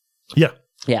Twitch? Yeah.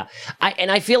 Yeah.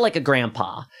 I feel like a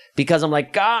grandpa because I'm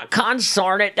like, God,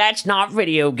 consort it, that's not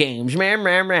video games,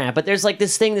 man. But there's like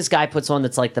this thing this guy puts on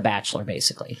that's like The Bachelor,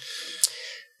 basically.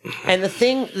 And the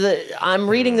thing that I'm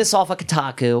reading this off of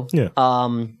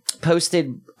Kotaku,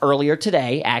 posted earlier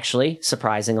today, actually,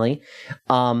 surprisingly.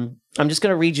 I'm just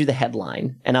going to read you the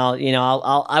headline, and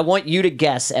I want you to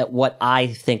guess at what I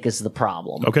think is the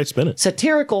problem. Okay, spin it.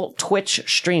 Satirical Twitch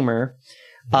streamer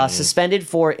suspended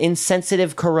for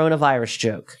insensitive coronavirus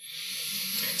joke.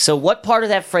 So what part of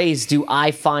that phrase do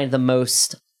I find the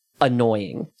most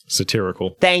annoying?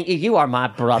 Satirical. Thank you. You are my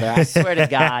brother. I swear to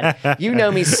God. You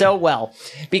know me so well.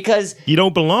 Because you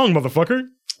don't belong, motherfucker.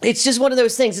 It's just one of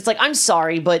those things. It's like, I'm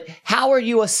sorry, but how are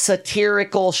you a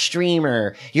satirical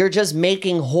streamer? You're just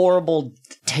making horrible,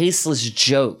 tasteless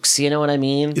jokes. You know what I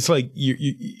mean? It's like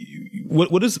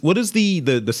what is the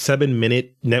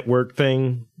 7-minute network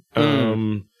thing?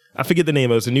 I forget the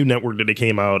name of it. It's a new network that they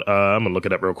came out. I'm gonna look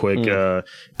it up real quick.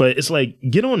 But it's like,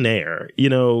 get on there,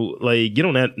 like get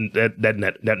on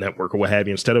that network or what have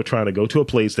you, instead of trying to go to a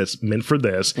place that's meant for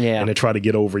this and then try to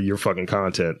get over your fucking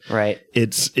content. Right.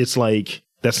 It's like,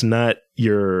 it's not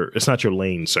your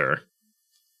lane, sir,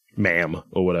 ma'am,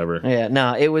 or whatever. Yeah,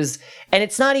 no, it was, and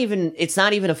it's not even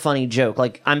a funny joke.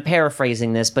 Like, I'm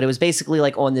paraphrasing this, but it was basically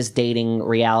like on this dating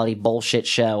reality bullshit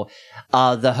show.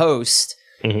 The host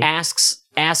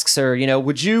asks her,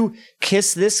 would you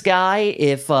kiss this guy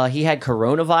if he had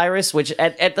coronavirus? Which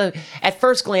at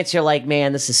first glance you're like,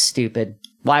 man, this is stupid.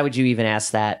 Why would you even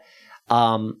ask that?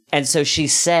 And so she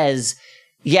says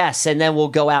yes, and then we'll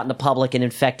go out in the public and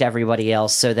infect everybody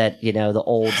else so that, the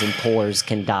olds and poors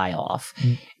can die off.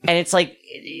 And it's like,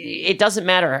 it doesn't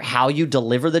matter how you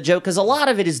deliver the joke, because a lot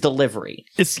of it is delivery.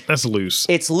 That's loose.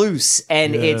 It's loose,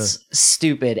 and it's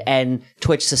stupid, and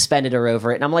Twitch suspended her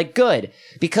over it. And I'm like, good,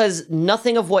 because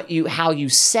nothing of how you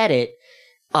said it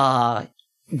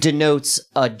denotes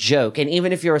a joke. And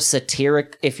even if you're a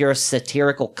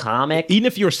satirical comic, even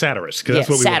if you're a satirist, because that's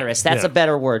what we satirist, that's a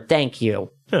better word. Thank you.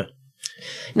 Huh.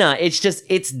 No,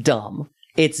 it's dumb.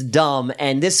 It's dumb,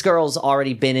 and this girl's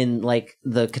already been in like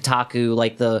the Kotaku,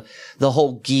 like the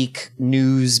whole geek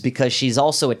news, because she's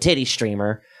also a titty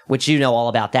streamer, which you know all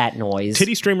about that noise.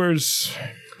 Titty streamers,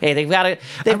 hey, they've got a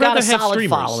solid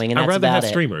following, and that's about it. I'd rather have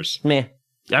streamers. Meh.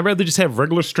 I'd rather just have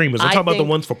regular streamers. I'm talking about the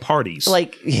ones for parties,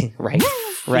 like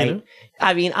right.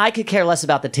 I mean, I could care less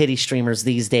about the titty streamers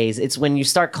these days. It's when you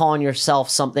start calling yourself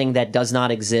something that does not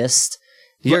exist.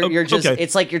 You're just,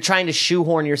 it's like you're trying to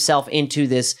shoehorn yourself into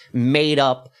this made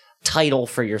up title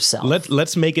for yourself.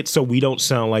 Let's make it so we don't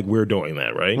sound like we're doing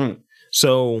that, right?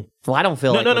 So, well, I don't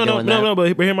feel like we're doing that. No,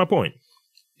 but here's my point.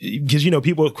 Because,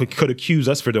 people could accuse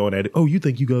us for doing that. Oh, you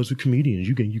think you guys are comedians.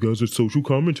 You think you guys are social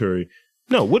commentary.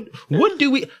 No,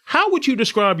 how would you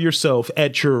describe yourself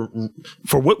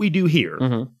for what we do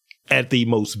here at the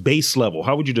most base level?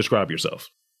 How would you describe yourself?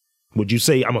 Would you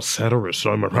say I'm a satirist?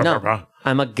 No,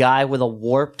 I'm a guy with a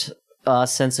warped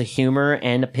sense of humor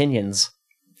and opinions.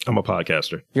 I'm a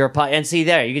podcaster. You're and see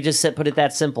there, you could just put it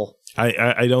that simple.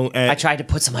 I don't. I tried to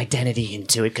put some identity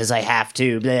into it because I have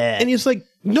to. Bleh. And it's like,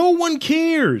 no one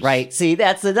cares. Right. See,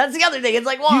 that's the other thing. It's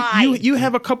like, why? You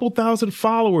have a couple thousand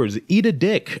followers. Eat a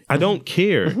dick. I don't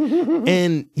care.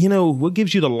 And what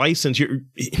gives you the license? You're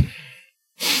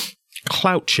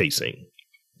clout chasing.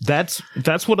 That's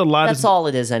what a lot. That's all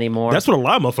it is anymore. That's what a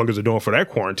lot of motherfuckers are doing for that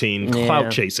quarantine.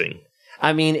 Clout chasing.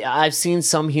 I mean, I've seen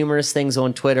some humorous things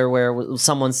on Twitter where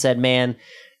someone said, "Man,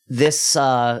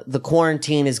 the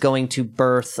quarantine is going to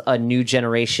birth a new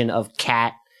generation of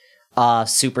cat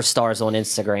superstars on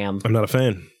Instagram." I'm not a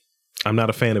fan. I'm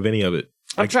not a fan of any of it.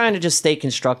 I'm trying to just stay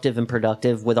constructive and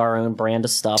productive with our own brand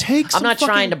of stuff. I'm not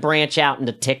trying to branch out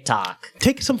into TikTok.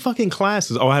 Take some fucking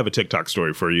classes. Oh, I have a TikTok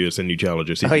story for you. It's a new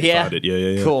challenges. Yeah?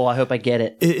 Yeah. Cool. I hope I get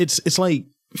it. It's like,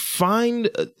 find,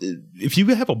 if you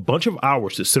have a bunch of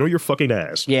hours to sit on your fucking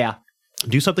ass. Yeah.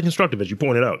 Do something constructive, as you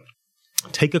pointed out.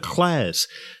 Take a class.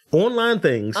 Online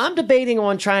things. I'm debating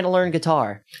on trying to learn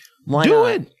guitar. Why Do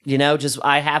not? it.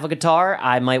 I have a guitar.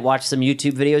 I might watch some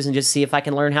YouTube videos and just see if I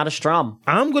can learn how to strum.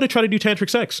 I'm going to try to do tantric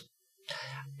sex.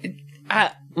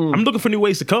 I'm looking for new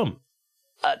ways to come.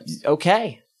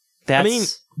 Okay.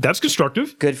 That's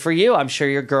constructive. Good for you. I'm sure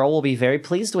your girl will be very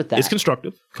pleased with that. It's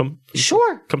constructive.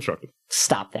 Sure. Constructive.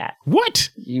 Stop that. What?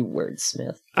 You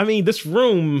wordsmith. I mean, this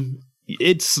room,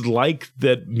 It's like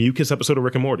that mucus episode of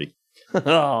Rick and Morty.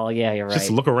 Oh, yeah, you're right.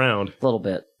 Just look around. A little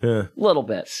bit. Yeah. Little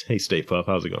bit. Hey, Stay Puft,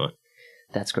 how's it going?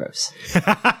 That's gross.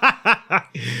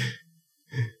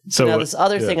 So now, this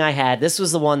other thing I had, this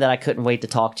was the one that I couldn't wait to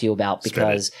talk to you about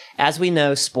because, as we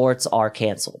know, sports are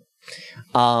canceled.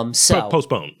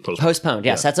 Postponed. Postponed,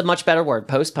 yes. That's a much better word.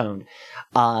 Postponed.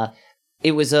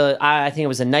 It was I think it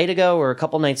was a night ago or a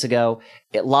couple nights ago,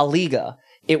 La Liga.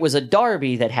 It was a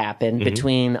derby that happened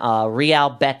between Real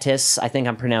Betis, I think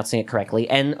I'm pronouncing it correctly,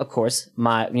 and of course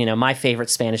my favorite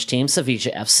Spanish team,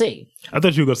 Sevilla FC. I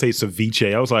thought you were gonna say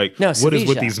ceviche. I was like, no, what is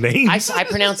with these names? I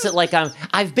pronounce it like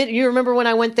I've been. You remember when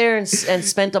I went there and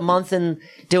spent a month in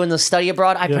doing the study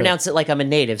abroad? I pronounce it like I'm a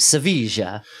native.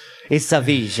 Sevilla. It's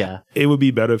Sevilla. It would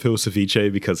be better if it was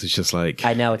ceviche because it's just like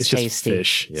I know it's tasty. Just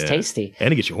fish. It's tasty,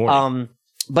 and it gets you horny.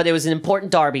 But it was an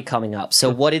important derby coming up. So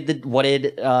what did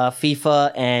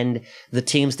FIFA and the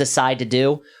teams decide to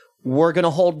do? We're going to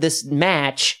hold this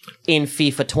match in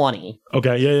FIFA 20.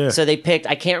 Okay, yeah. So they picked,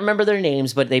 I can't remember their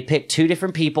names, but they picked two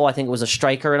different people. I think it was a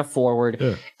striker and a forward.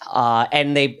 Yeah.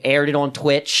 And they aired it on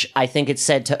Twitch. I think it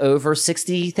said to over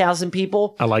 60,000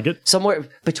 people. I like it. Somewhere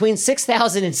between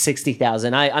 6,000 and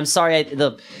 60,000. I'm sorry,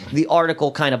 the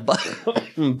article kind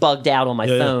of bugged out on my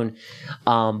phone.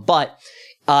 But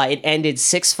it ended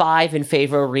 6-5 in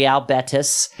favor of Real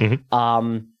Betis.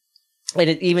 And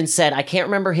it even said, I can't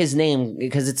remember his name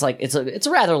because it's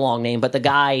a rather long name, but the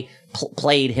guy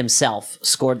played himself,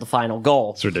 scored the final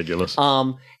goal. It's ridiculous.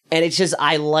 And it's just,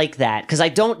 I like that because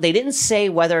they didn't say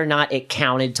whether or not it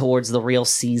counted towards the real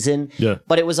season. Yeah.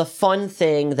 But it was a fun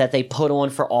thing that they put on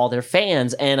for all their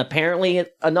fans. And apparently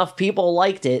enough people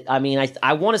liked it. I mean,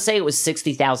 I want to say it was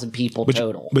 60,000 people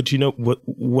total. But you know,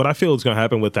 what I feel is going to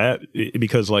happen with that,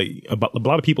 because like a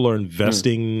lot of people are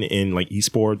investing in like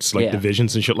esports, like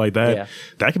divisions and shit like that. Yeah.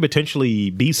 That could potentially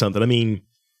be something. I mean,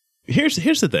 here's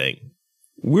the thing.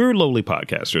 We're lowly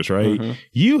podcasters, right?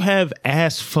 You have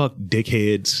ass fuck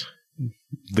dickheads.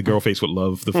 The girl face would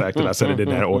love the fact that I said it in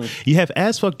that. Or you have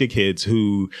ass fuck dickheads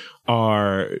who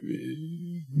are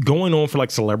going on for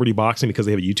like celebrity boxing because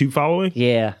they have a YouTube following.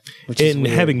 Yeah. And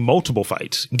having multiple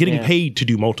fights, getting paid to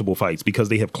do multiple fights because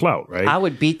they have clout, right? I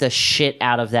would beat the shit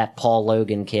out of that Paul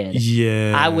Logan kid.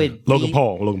 Yeah. I would. Logan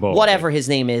Paul. Whatever his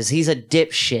name is. He's a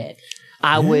dipshit.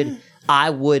 I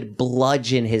would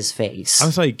bludgeon his face. I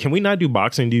was like, can we not do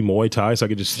boxing, do Muay Thai so I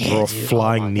could just throw a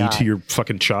flying knee to your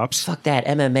fucking chops? Fuck that.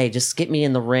 MMA. Just get me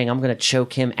in the ring. I'm going to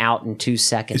choke him out in 2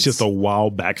 seconds. It's just a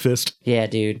wild back fist. Yeah,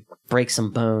 dude. Break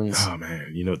some bones. Oh,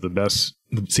 man. You know, the best.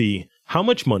 See, how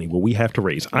much money will we have to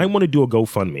raise? I want to do a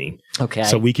GoFundMe. Okay.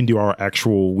 So we can do our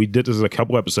actual, we did this in a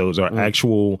couple episodes, our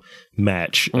actual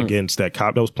match against that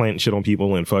cop that was planting shit on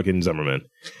people in fucking Zimmerman.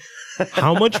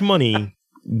 How much money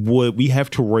would we have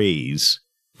to raise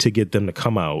to get them to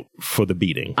come out for the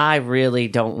beating? I really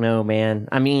don't know, man.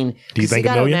 I mean, do you think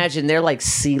you $1 million? Imagine they're like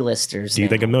C-listers. Do you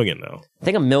think $1 million though? I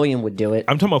think $1 million would do it.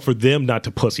 I'm talking about for them not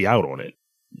to pussy out on it.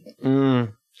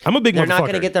 I'm a big motherfucker. They're not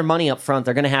going to get their money up front.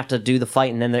 They're going to have to do the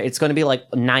fight, and then it's going to be like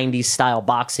 90s style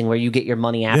boxing where you get your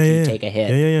money after you take a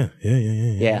hit.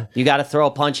 Yeah. You got to throw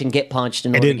a punch and get punched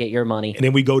in order to get your money. And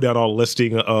then we go down our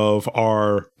listing of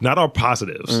not our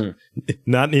positives,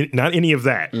 not any of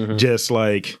that. Just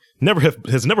like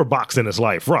has never boxed in his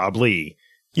life. Rob Lee.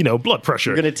 You know, blood pressure.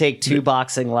 You're going to take 2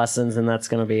 boxing lessons, and that's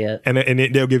going to be it. And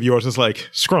they'll give yours. It's like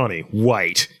scrawny,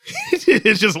 white.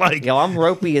 It's just like, yo, I'm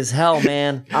ropey as hell,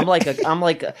 man. I'm like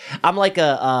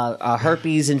a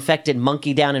herpes infected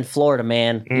monkey down in Florida,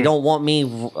 man. You don't want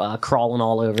me crawling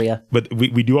all over you. But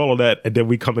we do all of that, and then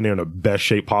we come in there in the best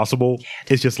shape possible. Yeah,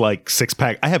 it's just like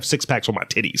 6-pack. I have 6-packs on my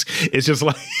titties. It's just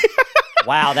like.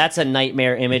 Wow, that's a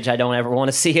nightmare image I don't ever want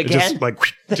to see again.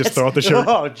 Just throw out the shirt.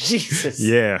 Oh, Jesus.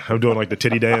 Yeah, I'm doing like the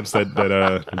titty dance that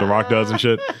The Rock does and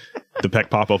shit. The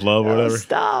peck pop of love or whatever.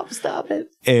 Stop it.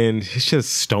 And it's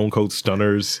just Stone Cold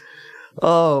Stunners.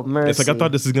 Oh, mercy. It's like, I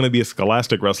thought this is going to be a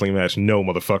scholastic wrestling match. No,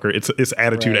 motherfucker. It's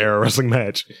Attitude Era wrestling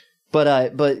match.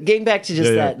 But getting back to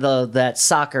just that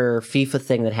soccer FIFA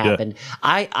thing that happened,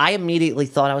 I immediately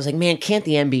thought, I was like, man, can't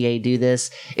the NBA do this?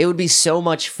 It would be so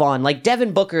much fun. Like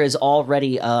Devin Booker is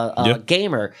already a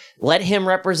gamer. Let him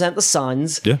represent the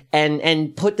Suns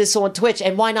and put this on Twitch.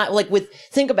 And why not? Like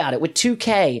think about it, with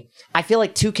 2K, I feel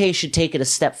like 2K should take it a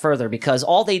step further because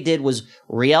all they did was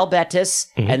Real Betis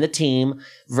and the team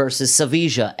versus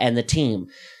Sevilla and the team.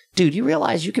 dude, you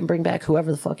realize you can bring back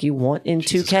whoever the fuck you want in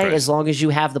 2K as long as you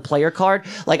have the player card?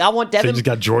 Like, I want Devin. So you just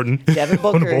got Jordan. Devin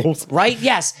Booker. Right?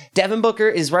 Yes. Devin Booker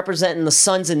is representing the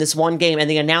Suns in this one game, and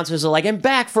the announcers are like, and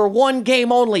back for one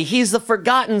game only. He's the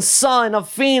forgotten son of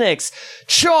Phoenix,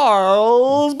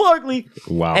 Charles Barkley.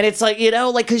 Wow. And it's like,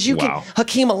 like, because you can,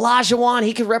 Hakeem Olajuwon,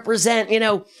 he could represent,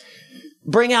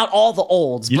 bring out all the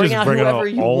olds. Bring out whoever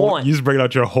you want. You just bring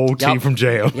out your whole team from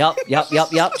jail. Yep.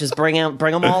 Just bring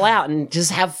them all out and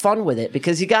just have fun with it.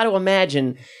 Because you got to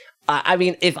imagine, I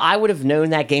mean, if I would have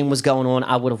known that game was going on,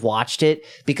 I would have watched it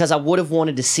because I would have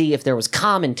wanted to see if there was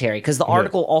commentary. Because the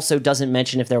article also doesn't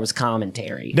mention if there was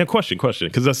commentary. Now, question.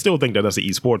 Because I still think that's an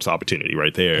esports opportunity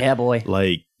right there. Yeah, boy.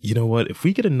 Like, you know what? If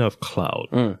we get enough clout,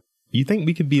 you think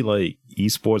we could be like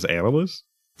esports analysts?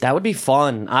 That would be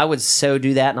fun. I would so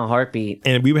do that in a heartbeat.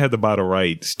 And we would have to buy the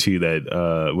rights to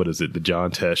that, what is it? The John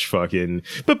Tesh fucking...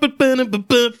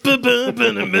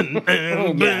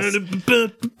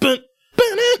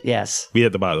 Yes. We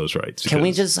had to buy those rights. Can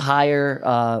we just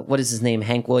hire, what is his name,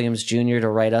 Hank Williams Jr. to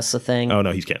write us a thing? Oh,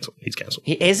 no, he's canceled.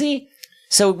 Is he?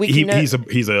 So we can... He's a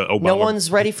Obama... No one's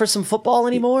ready for some football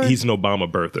anymore? He's an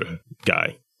Obama birther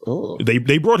guy. Ooh.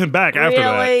 They brought him back after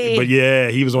that. But yeah,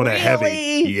 he was on that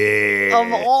heavy. Yeah.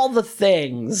 Of all the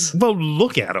things. Well,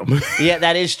 look at him. Yeah,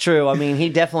 that is true. I mean, he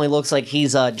definitely looks like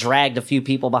he's dragged a few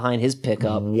people behind his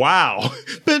pickup. Wow.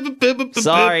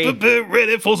 Sorry.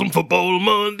 Ready for some football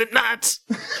Monday nights.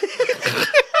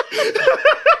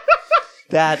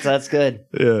 That's good.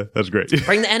 Yeah, that's great.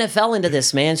 Bring the NFL into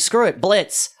this, man. Screw it.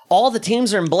 Blitz. All the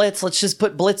teams are in blitz. Let's just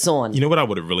put blitz on. You know what I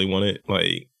would have really wanted?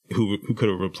 Like, who could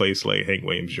have replaced like Hank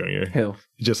Williams Jr.? Who?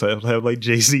 Just have like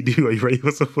JC do. Are you ready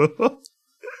for some football?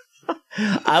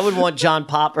 I would want John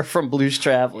Popper from Blues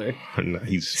Traveler. No,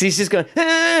 he's just going,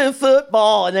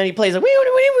 football, and then he plays a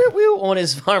on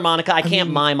his harmonica. I can't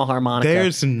mime a harmonica.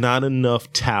 There's not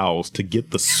enough towels to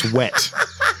get the sweat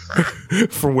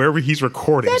from wherever he's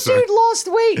recording. That dude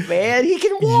lost weight, man. He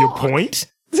can walk. Your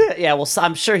point? Yeah, well,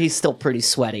 I'm sure he's still pretty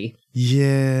sweaty.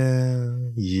 Yeah.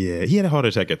 He had a heart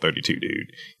attack at 32,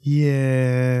 dude.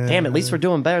 Yeah. Damn, at least we're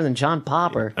doing better than John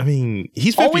Popper. I mean,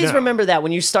 he's 50 always now. Remember that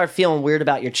when you start feeling weird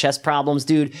about your chest problems,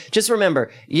 dude. Just remember,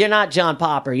 you're not John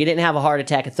Popper. You didn't have a heart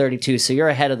attack at 32, so you're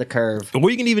ahead of the curve. Or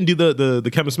you can even do the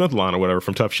Kevin Smith line or whatever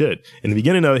from Tough Shit. In the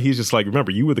beginning of it, he's just like,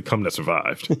 remember, you were the cum that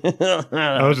survived.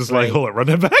 I was just like, hold on, run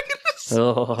that back. It's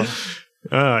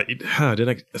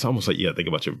almost like, think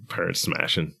about your parents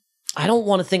smashing. I don't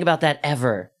want to think about that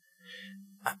ever.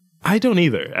 I don't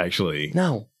either, actually.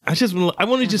 No. I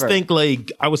want to just think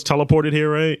like I was teleported here,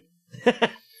 right?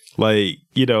 Like,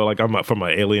 like I'm from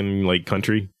an alien like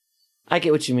country. I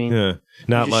get what you mean. Yeah.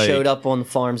 Not you like showed up on the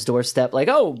farm's doorstep like,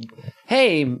 oh,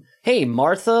 hey,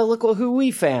 Martha, look who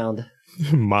we found.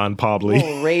 Mon Pobly.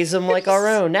 We'll raise him like our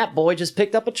own. That boy just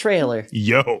picked up a trailer.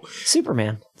 Yo.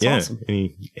 Superman. It's awesome. And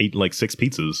he ate like 6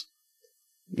 pizzas.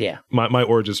 Yeah. My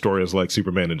origin story is like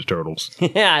Superman and the Turtles.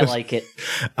 Yeah, I like it.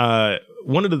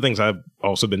 One of the things I've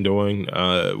also been doing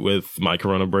with my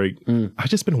Corona break, I've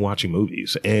just been watching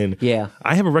movies. And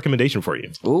I have a recommendation for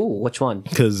you. Ooh, which one?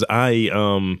 Because I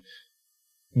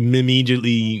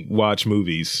immediately watch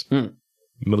movies.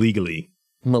 Illegally.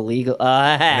 Malegal.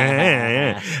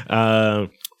 I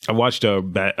watched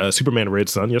Superman Red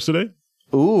Sun yesterday.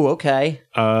 Ooh, okay.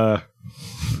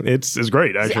 It's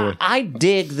great, actually. See, I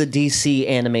dig the DC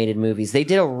animated movies. They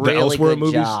did a really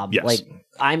good job. Yes. Like,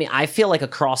 I mean, I feel like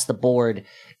across the board,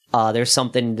 there's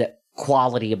something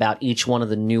quality about each one of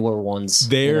the newer ones.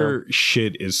 Their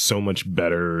shit is so much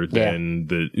better than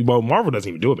Marvel doesn't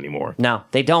even do it anymore. No,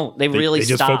 they don't. They really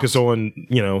just focus on,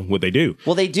 what they do.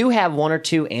 Well, they do have 1 or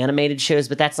 2 animated shows,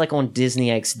 but that's like on Disney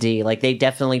XD. Like, they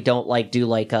definitely don't do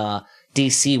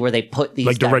DC where they put these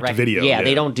like direct to video. Yeah,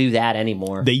 they don't do that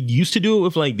anymore. They used to do it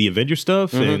with like the Avengers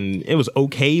stuff, and it was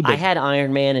okay. But I had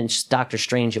Iron Man and Doctor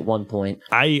Strange at one point.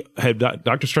 I had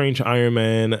Doctor Strange, Iron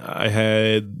Man. I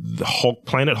had the Hulk,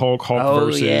 Planet Hulk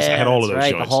versus. I had all of those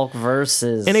joints. The Hulk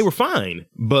versus, and they were fine.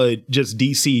 But just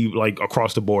DC, like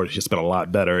across the board, has just been a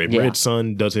lot better. And Red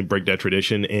Sun doesn't break that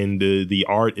tradition, and the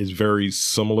art is very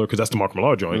similar because that's the Mark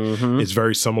Millar joint. It's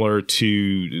very similar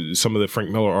to some of the Frank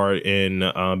Miller art in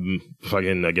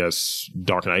fucking, I guess,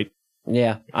 Dark Knight.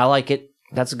 Yeah, I like it.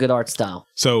 That's a good art style.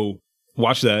 So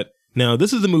watch that. Now,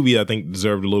 this is the movie I think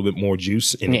deserved a little bit more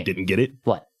juice, and it didn't get it.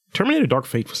 What? Terminator Dark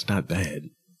Fate was not bad.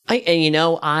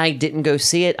 I didn't go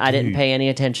see it. I didn't pay any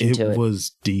attention to it. It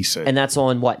was decent. And that's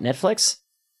on what, Netflix?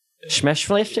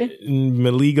 Schmeshflifty?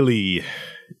 Illegally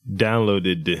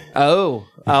downloaded. Oh,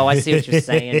 I see what you're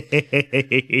saying.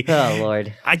 Oh,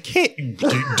 Lord. I can't.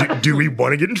 Do we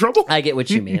want to get in trouble? I get what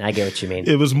you mean.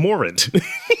 It was Morant.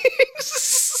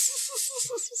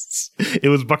 It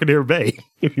was Buccaneer Bay,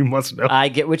 if you must know. I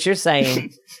get what you're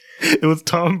saying. It was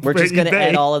Tom Brady. We're just going to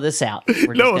edit all of this out.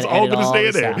 No, it's all going to stay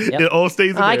in there. Yep. It all stays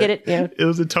in there. I get it. Yeah. It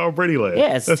was in Tom Brady land.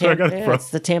 Yeah, that's where I got it from.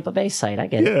 It's the Tampa Bay site. I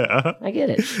get it. Yeah. I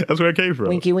get it. That's where it came from.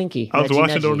 Winky, winky. I was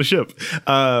watching it on the ship.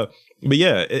 But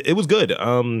yeah, it was good.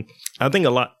 I think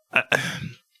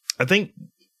I think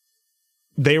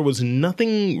there was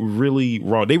nothing really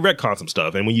wrong. They retcon some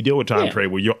stuff. And when you deal with time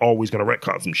travel, you're always going to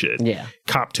retcon some shit. Yeah.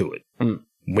 Cop to it.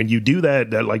 When you do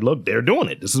that, like, look, they're doing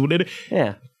it. This is what they do.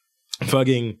 Yeah.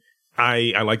 Fucking,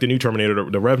 I like the new Terminator.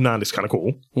 The Rev 9 is kind of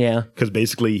cool. Yeah. Because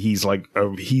basically he's like,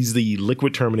 he's the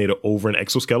liquid Terminator over an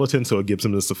exoskeleton. So it gives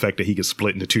him this effect that he can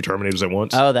split into two Terminators at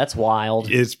once. Oh, that's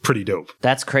wild. It's pretty dope.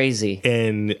 That's crazy.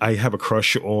 And I have a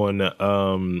crush on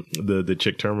the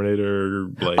chick Terminator.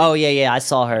 Like, oh, yeah. I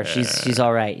saw her. She's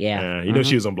all right. Yeah. You know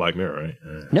she was on Black Mirror, right?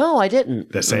 No, I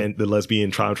didn't. That's the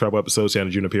lesbian time travel episode, Santa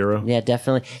Junipero. Yeah,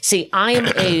 definitely. See,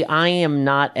 I'm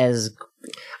not as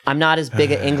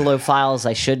big an Anglophile as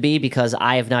I should be because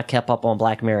I have not kept up on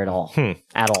Black Mirror at all.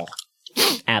 At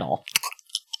all.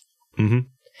 Mm-hmm.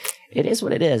 It is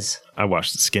what it is. I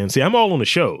watched the skin. See, I'm all on the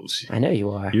shows. I know you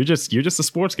are. You're just a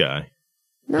sports guy.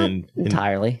 Not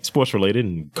entirely. Sports related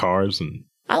and cars and.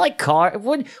 I like cars.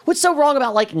 What's so wrong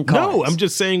about liking cars? No, I'm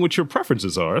just saying what your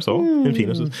preferences are. That's all. And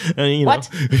penises. And, what?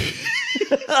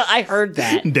 I heard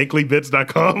that.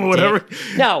 DanklyBits.com or whatever.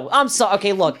 No, I'm sorry.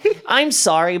 Okay, look, I'm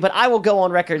sorry, but I will go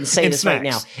on record and say this snacks. right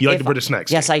now. You like the British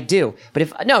snacks? Yes, I do. But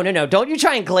if no, don't you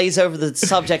try and glaze over the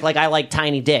subject like I like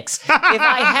tiny dicks. If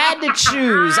I had to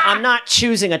choose, I'm not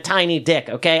choosing a tiny dick.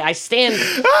 Okay, I stand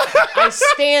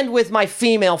with my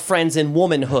female friends in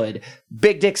womanhood.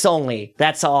 Big dicks only.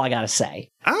 That's all I gotta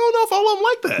say. I don't know if all of them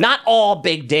like that. Not all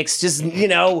big dicks, just,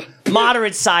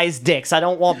 moderate sized dicks. I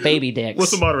don't want baby dicks.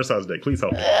 What's a moderate sized dick? Please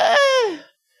help me.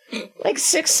 Like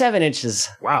 6-7 inches.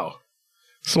 Wow.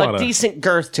 A decent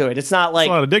girth to it. It's not like...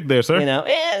 That's a lot of dick there, sir.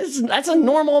 That's a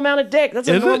normal amount of dick. That's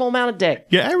a normal amount of dick.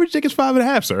 Your average dick is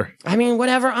 5.5, sir. I mean,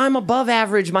 whatever. I'm above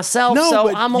average myself,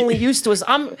 I'm only used to...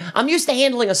 I'm used to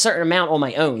handling a certain amount on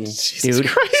my own, dude.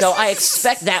 Christ. So I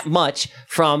expect that much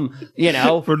from,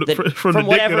 from the dick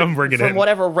that I'm bringing in. From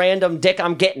whatever random dick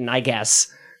I'm getting, I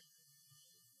guess.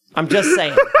 I'm just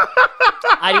saying.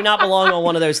 I do not belong on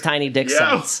one of those tiny dick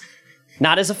sites.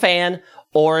 Not as a fan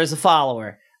or as a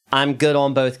follower. I'm good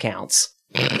on both counts.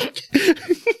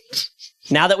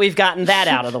 Now that we've gotten that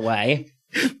out of the way.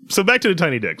 So back to the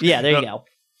tiny dicks. Yeah, there you go.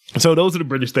 So those are the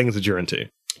British things that you're into.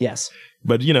 Yes.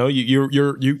 But you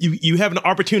have an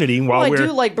opportunity while I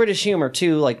do like British humor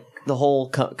too, like the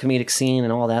whole comedic scene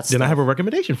and all that stuff. Then I have a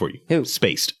recommendation for you. Who?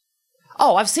 Spaced.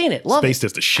 Oh, I've seen it. Love Spaced it.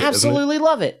 is the shit. Absolutely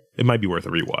love it. It might be worth a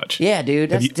rewatch. Yeah, dude,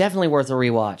 that's definitely worth a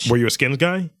rewatch. Were you a Skins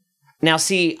guy? Now,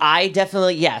 see, I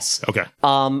definitely yes. Okay. We're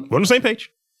on the same page.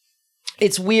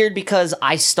 It's weird because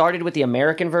I started with the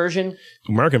American version.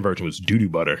 The American version was doo-doo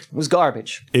butter. It was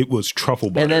garbage. It was truffle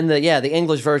butter. And then the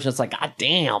English version, it's like, God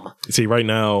damn. See, right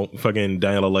now, fucking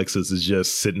Diana Alexis is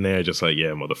just sitting there just like, yeah,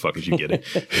 motherfuckers, you get it.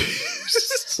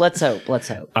 Let's hope.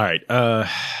 All right.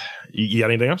 You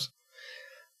got anything else?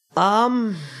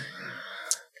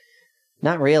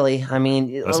 Not really. I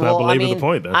mean, let's not belabor the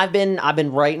point, then. I've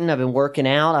been writing. I've been working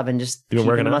out. I've been just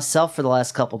keeping myself for the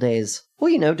last couple days.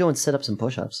 Well, doing sit-ups and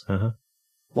push-ups. Uh-huh.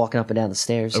 Walking up and down the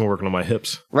stairs. I've been working on my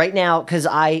hips. Right now, because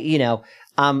oh,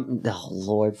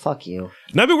 Lord, fuck you.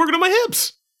 And I've been working on my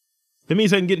hips. That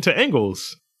means I can get into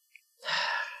angles.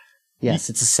 Yes,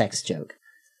 it's a sex joke.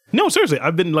 No, seriously,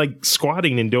 I've been like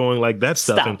squatting and doing like that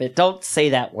stuff. Stop it. Don't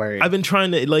say that word. I've been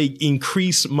trying to like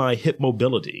increase my hip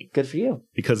mobility. Good for you.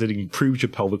 Because it improves your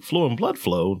pelvic floor and blood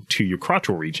flow to your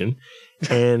crotchal region.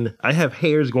 And I have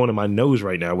hairs going in my nose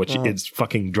right now, which is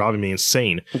fucking driving me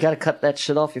insane. You gotta cut that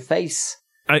shit off your face.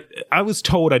 I was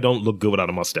told I don't look good without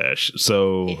a mustache,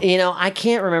 so... I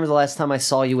can't remember the last time I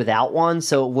saw you without one,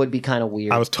 so it would be kind of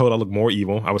weird. I was told I look more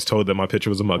evil. I was told that my picture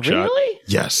was a mugshot. Really?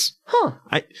 Yes. Huh.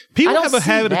 People have a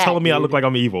habit of telling me I look like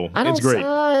I'm evil. It's great.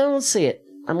 I don't see it.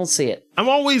 I'm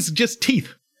always just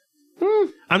teeth.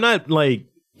 I'm not like,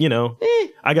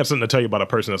 I got something to tell you about a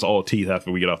person that's all teeth after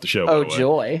we get off the show. Oh,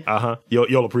 joy. Uh-huh.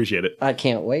 You'll appreciate it. I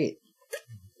can't wait.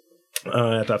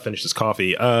 After I finish this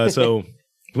coffee. So...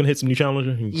 You want to hit some new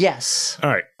challenger? Yes. All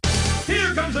right.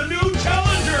 Here comes a new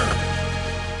challenger.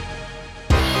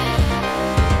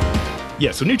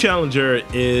 Yeah, so new challenger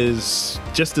is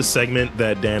just a segment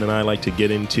that Dan and I like to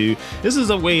get into. This is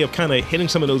a way of kind of hitting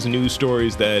some of those news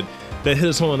stories that hit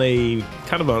us on a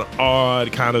kind of an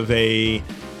odd, kind of a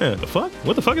the fuck?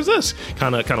 What the fuck is this?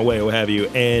 Kind of way or what have you.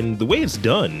 And the way it's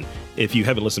done if you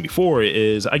haven't listened before,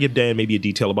 is I give Dan maybe a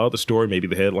detail about the story, maybe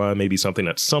the headline, maybe something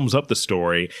that sums up the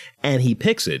story, and he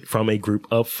picks it from a group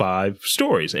of 5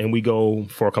 stories, and we go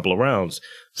for a couple of rounds.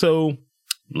 So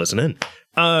listen in.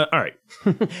 All right.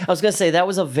 I was going to say, that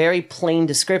was a very plain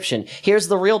description. Here's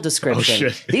the real description. Oh,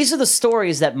 shit. These are the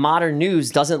stories that modern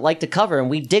news doesn't like to cover, and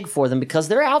we dig for them because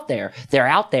they're out there. They're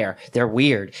out there. They're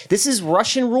weird. This is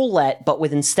Russian roulette, but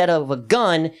with instead of a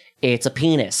gun, it's a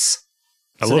penis.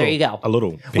 There you go. A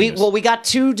little penis. We got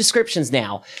 2 descriptions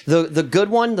now. The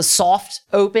good one, the soft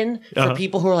open for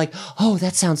people who are like, oh,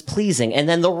 that sounds pleasing, and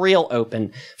then the real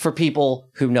open for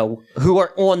people who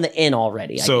are on the in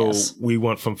already. I guess. We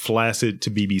went from flaccid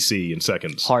to BBC in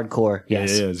seconds. Hardcore.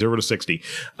 Yes. Yeah, 0 to 60.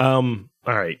 All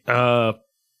right.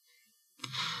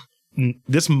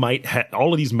 This might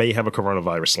all of these may have a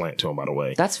coronavirus slant to them, by the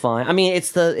way. That's fine. I mean,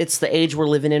 it's the age we're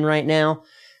living in right now.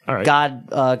 All right.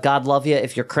 God love you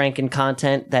if you're cranking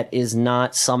content that is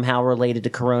not somehow related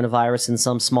to coronavirus in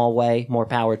some small way. More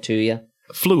power to you.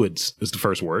 Fluids is the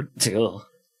first word.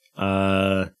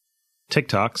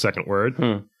 TikTok, second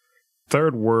word.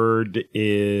 Third word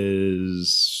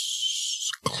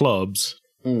is clubs.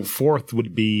 Fourth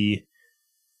would be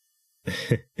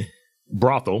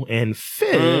brothel. And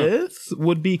fifth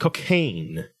would be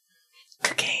cocaine.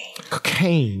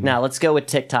 Cocaine. Now, let's go with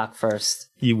TikTok first.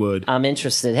 You would. I'm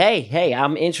interested. Hey,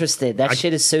 I'm interested. That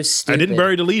shit is so stupid. I didn't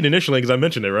bury the lead initially because I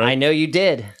mentioned it, right? I know you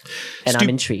did. And I'm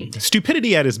intrigued.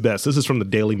 Stupidity at its best. This is from the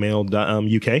Daily Mail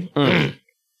UK.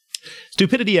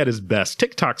 Stupidity at its best.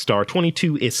 TikTok star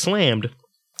 22 is slammed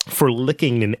for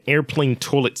licking an airplane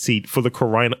toilet seat for the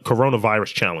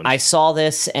coronavirus challenge. I saw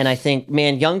this and I think,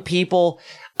 man, young people...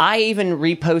 I even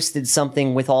reposted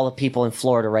something with all the people in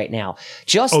Florida right now.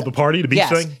 The party, the beach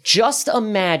thing? Just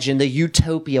imagine the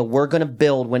utopia we're going to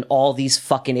build when all these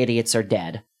fucking idiots are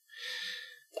dead.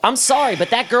 I'm sorry, but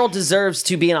that girl deserves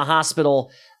to be in a hospital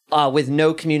with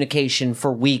no communication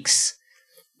for weeks.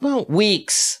 Well,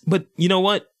 weeks. But you know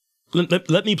what?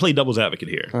 Let me play devil's advocate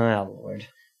here. Oh, Lord.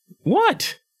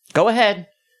 What? Go ahead.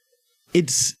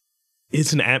 It's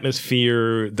an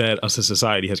atmosphere that us as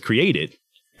society has created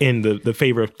in the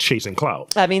favor of chasing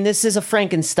clout. I mean, this is a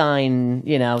Frankenstein,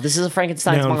 this is a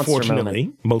Frankenstein's monster unfortunately,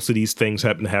 moment. Most of these things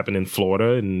happen to happen in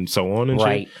Florida and so on and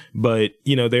right. shit. But,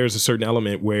 there's a certain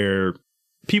element where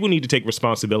people need to take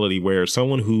responsibility where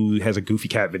someone who has a goofy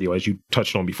cat video, as you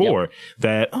touched on before,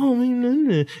 then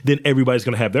everybody's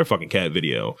going to have their fucking cat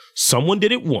video. Someone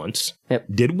did it once,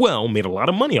 did well, made a lot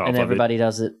of money off of it. And everybody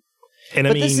does it. And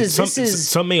I mean,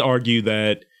 some may argue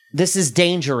that this is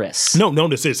dangerous. No,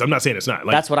 this is. I'm not saying it's not.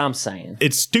 That's what I'm saying.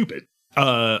 It's stupid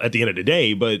at the end of the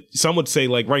day, but some would say,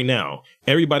 like, right now,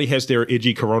 everybody has their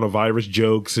edgy coronavirus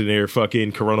jokes and their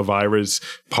fucking coronavirus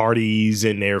parties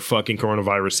and their fucking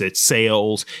coronavirus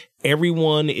sales.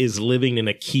 Everyone is living in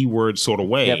a keyword sort of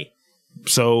way. Yep.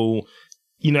 So,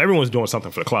 everyone's doing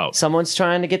something for the clout. Someone's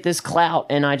trying to get this clout,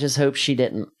 and I just hope she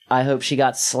didn't. I hope she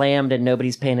got slammed and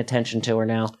nobody's paying attention to her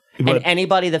now. But, and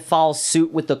anybody that follows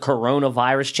suit with the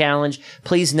coronavirus challenge,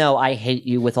 please know I hate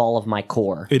you with all of my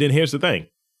core. And then here's the thing.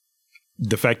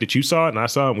 The fact that you saw it and I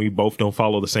saw it and we both don't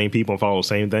follow the same people and follow the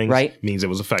same things means it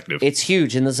was effective. It's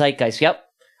huge in the zeitgeist. Yep.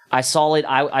 I saw it.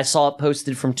 I saw it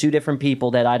posted from 2 different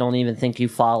people that I don't even think you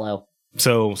follow.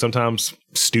 So sometimes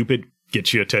stupid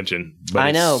gets your attention. But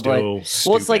I know, but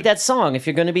stupid. It's like that song. If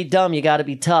you're going to be dumb, you got to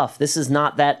be tough. This is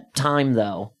not that time,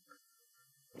 though.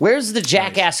 Where's the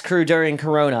Jackass crew during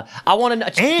Corona? I want to know.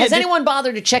 Has anyone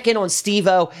bothered to check in on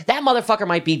Steve-O? That motherfucker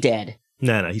might be dead.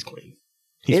 No, he's clean.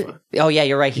 He's fine. Oh, yeah,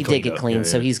 you're right. He did get clean,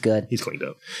 so he's good. He's cleaned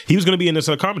up. He was going to be in this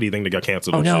comedy thing that got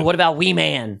canceled. Oh, no. What about Wee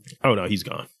Man? Oh, no, he's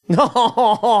gone.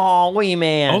 Oh, Wee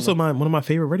Man. Also, one of my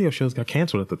favorite radio shows got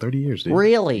canceled after 30 years, dude.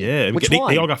 Really? Yeah. Which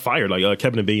one? They all got fired, like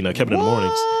Kevin and Bean, Kevin in the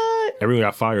Mornings. Everyone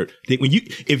got fired.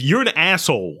 If you're an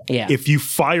asshole, if you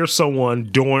fire someone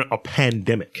during a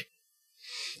pandemic...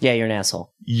 Yeah, you're an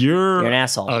asshole. You're an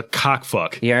asshole. A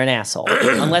cockfuck. You're an asshole.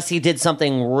 Unless he did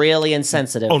something really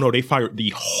insensitive. Oh, no, they fired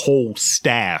the whole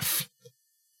staff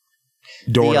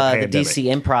during the pandemic. The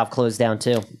DC Improv closed down,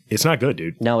 too. It's not good,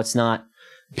 dude. No, it's not.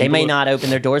 They may not open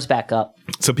their doors back up.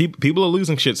 So people are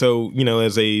losing shit. So,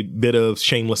 as a bit of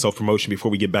shameless self-promotion before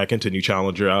we get back into New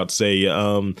Challenger, I'd say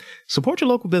support your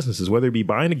local businesses, whether it be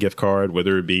buying a gift card,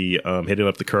 whether it be hitting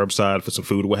up the curbside for some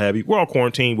food or what have you. We're all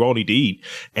quarantined. We all need to eat.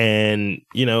 And,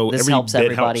 this helps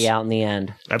everybody out in the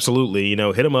end. Absolutely.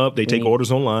 Hit them up. They take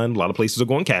orders online. A lot of places are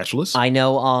going cashless. I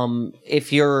know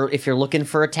if you're looking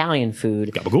for Italian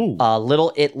food,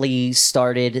 Little Italy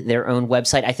started their own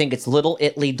website. I think it's Little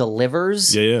Italy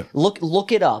Delivers. Yeah.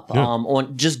 Look it up on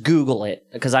want, just Google it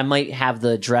because I might have the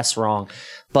address wrong.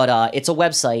 But it's a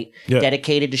website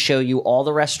dedicated to show you all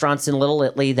the restaurants in Little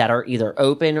Italy that are either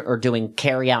open or doing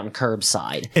carry out and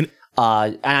curbside. And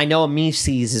I know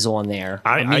Amicis is on there.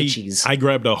 I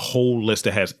grabbed a whole list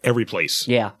that has every place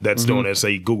that's doing it,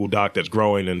 say Google Doc that's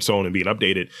growing and so on and being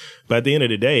updated. But at the end of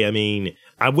the day, I mean,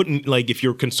 I wouldn't, like, if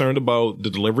you're concerned about the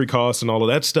delivery costs and all of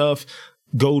that stuff,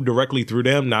 go directly through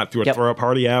them, not through a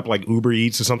third-party app like Uber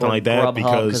Eats or something like that. Grubhub,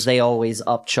 because they always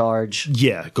upcharge.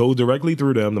 Yeah, go directly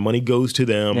through them. The money goes to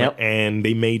them, and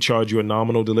they may charge you a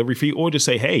nominal delivery fee, or just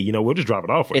say, hey, you know, we'll just drop it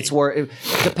off for you. It's worth,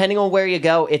 depending on where you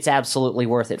go, it's absolutely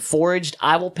worth it. Foraged,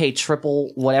 I will pay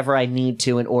triple whatever I need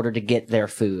to in order to get their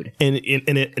food. And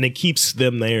it keeps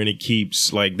them there, and it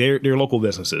keeps, like, they're local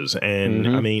businesses. And,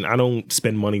 I mean, I don't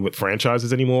spend money with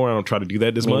franchises anymore. I don't try to do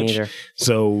that as much. Neither.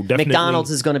 So definitely. McDonald's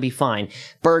is going to be fine.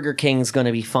 Burger King's going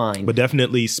to be fine. But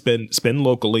definitely spend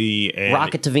locally. And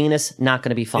Rocket to Venus, not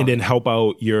going to be fine. And then help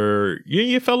out your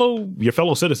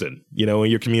fellow citizen, you know,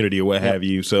 in your community or what have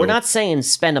you. So we're not saying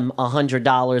spend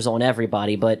 $100 on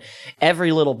everybody, but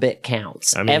every little bit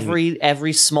counts. I mean,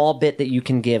 every small bit that you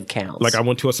can give counts. Like I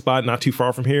went to a spot not too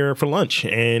far from here for lunch,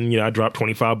 and you know I dropped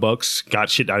 $25. Got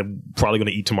shit I'm probably going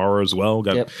to eat tomorrow as well.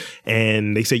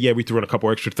 And they said, yeah, we threw in a couple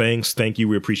extra things. Thank you,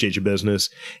 we appreciate your business.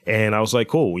 And I was like,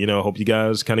 cool. You know, hope you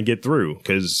guys kind of get through,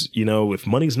 because you know if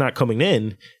money's not coming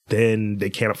in, then they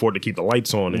can't afford to keep the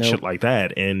lights on and shit like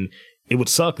that. And it would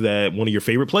suck that one of your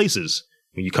favorite places,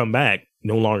 when you come back,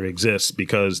 no longer exists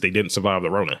because they didn't survive the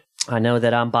Rona. I know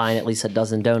that I'm buying at least a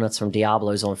dozen donuts from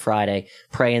Diablo's on Friday,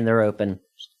 praying they're open.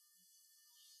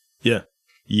 Yeah.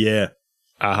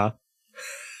 Uh-huh.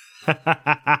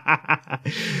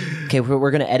 Okay,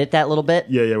 we're going to edit that a little bit?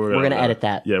 Yeah, we're going to edit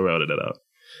that. Yeah, we'll edit that out.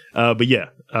 But yeah,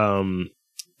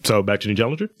 so back to New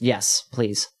Challenger? Yes,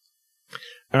 please.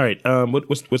 All right.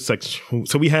 What's section?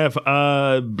 So we have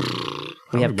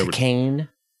cocaine.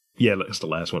 Yeah, that's the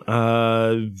last one.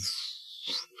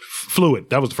 Fluid.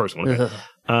 That was the first one. Okay.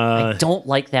 I don't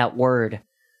like that word.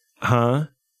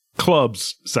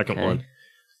 Clubs. Second one.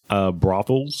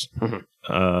 Brothels.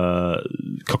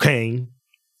 Cocaine.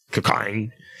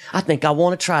 I think I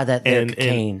want to try that there,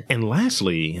 cocaine. And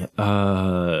lastly,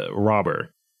 robber.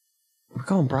 We're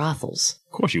going brothels.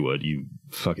 Of course you would, you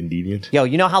fucking deviant. Yo,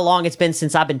 you know how long it's been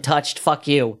since I've been touched? Fuck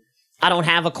you. I don't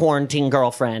have a quarantine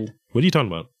girlfriend. What are you talking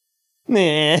about?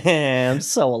 I'm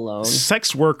so alone.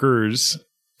 Sex workers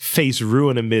face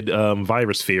ruin amid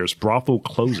virus fears. Brothel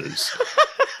closes.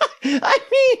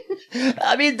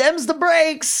 I mean, them's the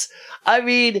breaks. I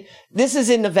mean, this is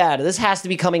in Nevada. This has to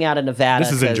be coming out of Nevada.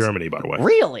 This is in Germany, by the way.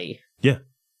 Really? Yeah.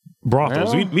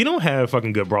 Brothels. No. We don't have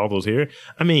fucking good brothels here.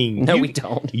 I mean, we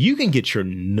don't. You can get your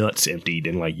nuts emptied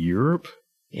in like Europe.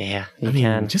 Yeah, you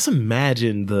can. Just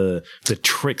imagine the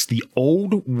tricks, the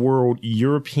old world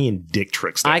European dick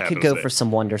tricks. I could go for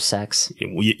some wonder sex.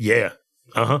 Yeah.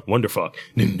 Wonderfuck.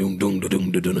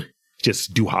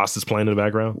 Just do hostas playing in the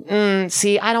background.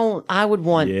 See, I would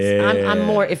want. Yeah. I'm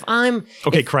more.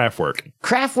 Kraftwerk.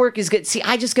 Kraftwerk is good. See,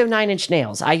 I just go 9 Inch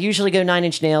Nails. I usually go 9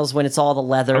 Inch Nails when it's all the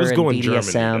leather and BDSM.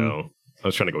 Germany, though. I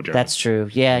was trying to go German. That's true.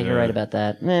 Yeah, you're right about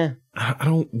that. I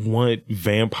don't want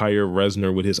Vampire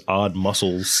Reznor with his odd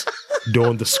muscles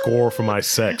doing the score for my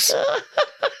sex.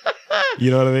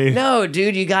 You know what I mean? No,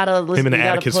 dude, you gotta listen. Him and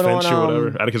Atticus Finch or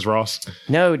whatever. Atticus Ross.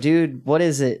 No, dude, what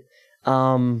is it?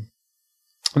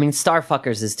 I mean,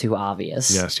 Starfuckers is too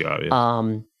obvious. Yeah, it's too obvious.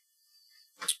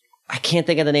 I can't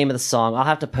think of the name of the song. I'll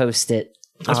have to post it.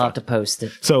 Have to post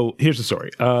it. So here's the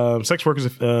story. Sex workers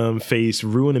face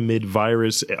ruin amid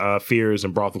virus fears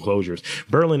and brothel closures.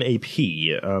 Berlin AP,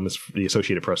 is the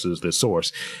Associated Press is the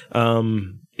source.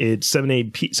 It's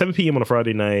 7 p.m. on a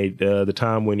Friday night, the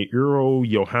time when Euro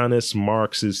Johannes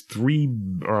Marx's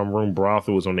 3-room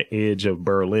brothel is on the edge of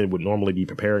Berlin, would normally be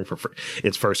preparing for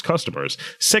its first customers.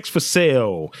 Sex for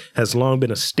sale has long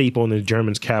been a staple in the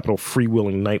German's capital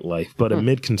freewheeling nightlife, but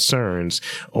amid concerns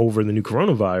over the new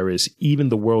coronavirus, even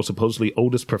the world's supposedly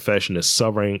oldest profession is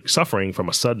suffering from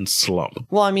a sudden slump.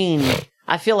 Well, I mean,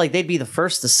 I feel like they'd be the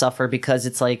first to suffer because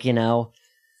it's like, you know.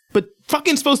 But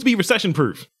fucking supposed to be recession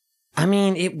proof. I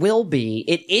mean, it will be.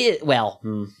 It is. Well,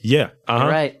 yeah. You're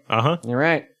right. You're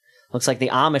right. Looks like the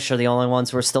Amish are the only ones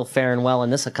who are still faring well in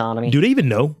this economy. Do they even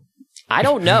know? I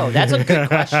don't know. That's a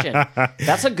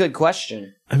good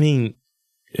question. I mean,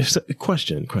 it's a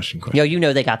question. Yo, you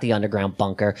know they got the underground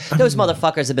bunker. Those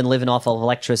motherfuckers have been living off of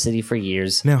electricity for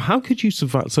years. Now, how could you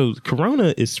survive? So,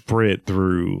 corona is spread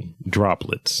through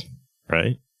droplets,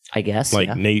 right? I guess,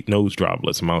 like nose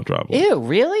droplets, mouth droplets. Ew,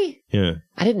 really? Yeah.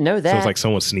 I didn't know that. So it's like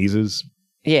someone sneezes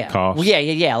coughs. Well,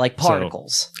 yeah, like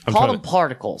particles. Call them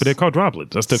particles. But they're called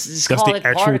droplets. That's the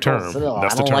actual term. I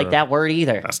don't like that word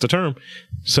either. That's the term.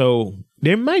 So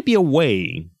there might be a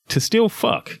way to still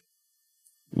fuck.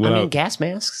 Gas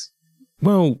masks.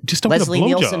 Well, just don't Leslie get a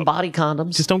blowjob. Nielsen body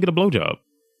condoms. Just don't get a blowjob.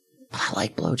 I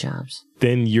like blowjobs.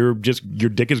 Then your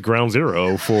dick is ground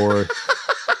zero for.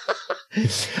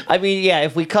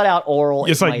 If we cut out oral,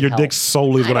 it's like your dick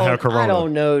solely is going to have corona. I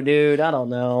don't know, dude. I don't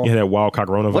know. Yeah, that wild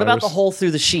coronavirus. What about the hole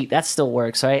through the sheet? That still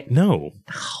works, right? No,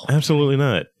 absolutely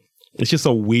not. It's just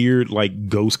a weird, like,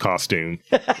 ghost costume.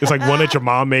 It's like one that your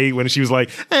mom made when she was like,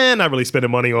 not really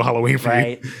spending money on Halloween for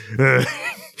you.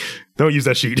 Don't use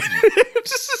that sheet.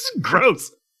 It's just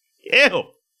gross. Ew.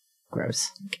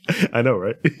 Gross. I know,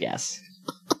 right? Yes.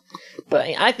 But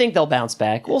I think they'll bounce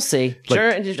back. We'll see.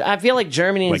 I feel like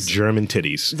Germany is... Like German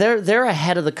titties. They're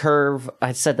ahead of the curve.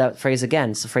 I said that phrase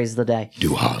again. It's the phrase of the day.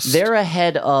 Du hast. They're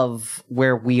ahead of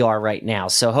where we are right now.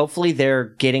 So hopefully they're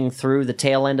getting through the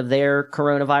tail end of their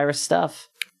coronavirus stuff.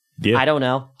 Yeah. I don't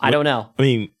know. I don't know. I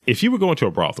mean, if you were going to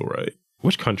a brothel, right?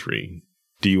 Which country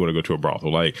do you want to go to a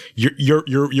brothel? Like,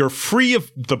 you're free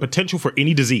of the potential for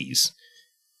any disease.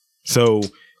 So...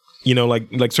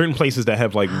 like certain places that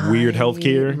have like weird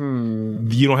healthcare,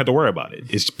 you don't have to worry about it.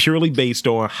 It's purely based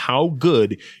on how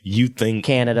good you think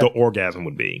Canada. The orgasm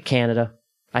would be. Canada.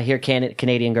 I hear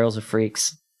Canadian girls are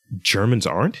freaks. Germans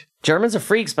aren't? Germans are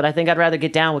freaks, but I think I'd rather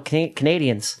get down with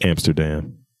Canadians.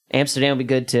 Amsterdam would be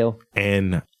good too.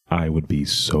 And I would be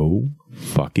so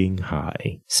fucking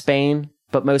high. Spain,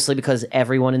 but mostly because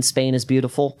everyone in Spain is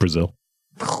beautiful. Brazil.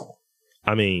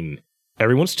 I mean...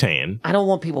 Everyone's tan. I don't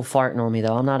want people farting on me,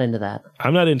 though. I'm not into that.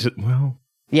 I'm not into... Well...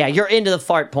 Yeah, you're into the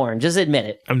fart porn. Just admit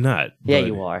it. I'm not. Yeah,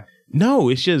 you are. No,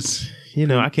 it's just...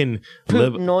 I can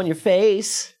Putin on your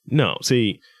face. No,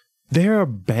 see... There are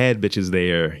bad bitches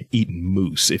there eating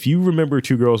moose. If you remember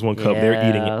Two Girls, One Cup, they're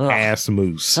eating ass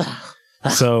moose.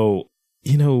 So...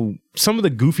 some of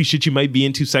the goofy shit you might be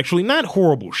into sexually, not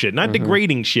horrible shit, not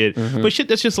degrading shit, but shit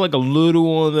that's just like a little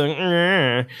on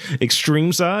the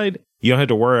extreme side. You don't have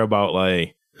to worry about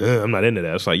like, I'm not into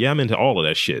that. It's like, yeah, I'm into all of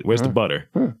that shit. Where's the butter?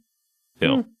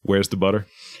 Where's the butter?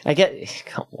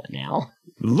 Come on now.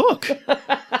 Look.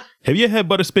 Have you had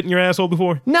butter spit in your asshole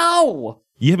before? No.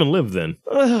 You haven't lived then.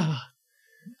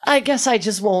 I guess I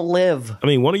just won't live. I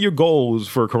mean, one of your goals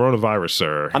for coronavirus,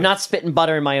 sir. I'm not spitting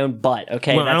butter in my own butt,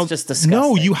 okay? Well, that's just disgusting.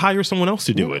 No, you hire someone else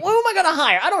to do it. Who am I going to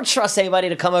hire? I don't trust anybody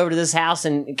to come over to this house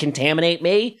and contaminate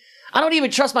me. I don't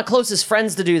even trust my closest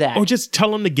friends to do that. Or just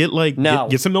tell them to get like,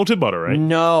 get some melted butter, right?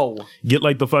 No. Get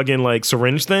like the fucking like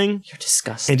syringe thing. You're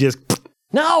disgusting. And just...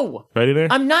 No. Right in there?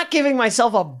 I'm not giving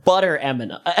myself a butter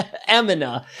enema.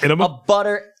 Enema? A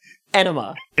butter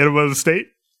enema. Enema of the state?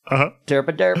 Uh-huh.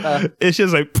 Derpa derpa. It's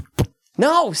just like...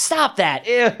 No, stop that.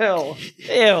 Ew.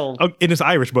 Oh, and it's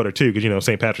Irish butter, too, because,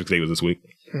 St. Patrick's Day was this week.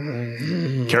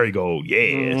 Kerrygold,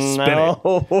 yeah, spin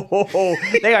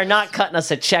it. They are not cutting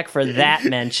us a check for that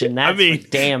mention. That's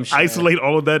damn sure. Isolate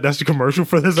all of that. That's the commercial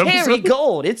for this episode.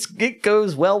 Kerrygold. It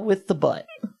goes well with the butt.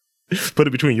 Put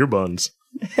it between your buns.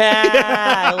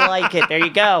 I like it. There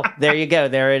you go.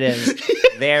 There it is.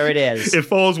 There it is. It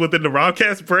falls within the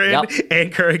Roundcast brand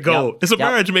and Kerrygold. It's a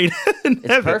marriage made in heaven.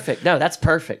 It's perfect. No, that's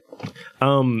perfect.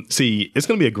 See, it's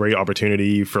going to be a great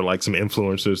opportunity for like some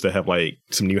influencers to have like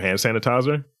some new hand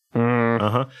sanitizer.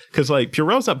 Because like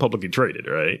Purell's not publicly traded,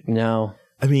 right? No.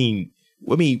 I mean,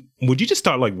 would you just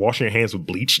start like washing your hands with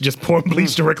bleach? Just pouring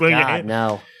bleach directly in your hand?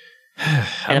 No.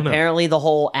 And apparently the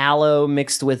whole aloe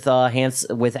mixed with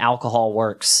alcohol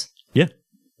works. Yeah.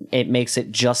 It makes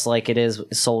it just like it is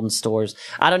sold in stores.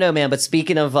 I don't know, man. But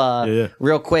speaking of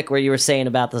real quick, where you were saying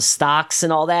about the stocks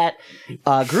and all that,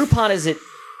 Groupon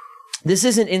this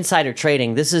isn't insider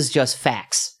trading. This is just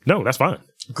facts. No, that's fine.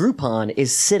 Groupon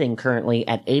is sitting currently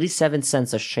at 87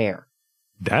 cents a share.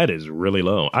 That is really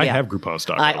low. I have Groupon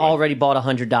stock. I already bought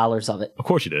 $100 of it. Of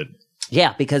course you did.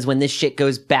 Yeah, because when this shit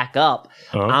goes back up,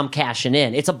 I'm cashing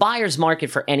in. It's a buyer's market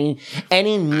for any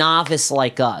novice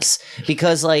like us.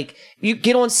 Because, like, you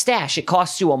get on Stash. It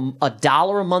costs you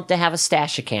 $1 a month to have a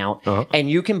Stash account. And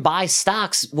you can buy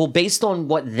stocks. Well, based on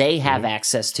what they have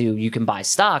access to, you can buy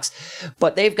stocks.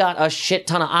 But they've got a shit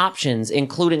ton of options,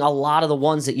 including a lot of the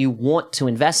ones that you want to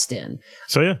invest in.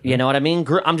 So, yeah. You know what I mean?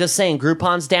 I'm just saying,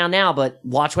 Groupon's down now, but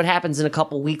watch what happens in a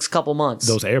couple weeks, couple months.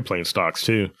 Those airplane stocks,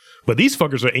 too. But these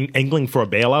fuckers are angling for a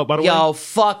bailout, by the way. Yo,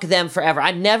 fuck them forever.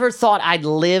 I never thought I'd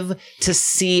live to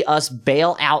see us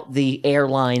bail out the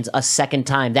airlines a second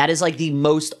time. That is like the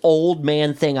most old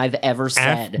man thing I've ever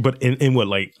said. But in what,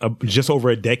 like just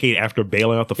over a decade after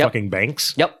bailing out the fucking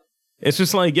banks? Yep. It's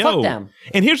just like, yo. Fuck them.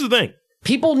 And here's the thing.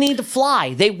 People need to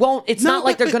fly. They won't. It's not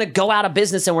like they're going to go out of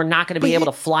business and we're not going to be able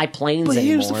to fly planes anymore. But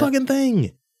here's the fucking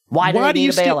thing. Why do they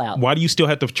need a bailout? Why do you still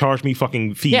have to charge me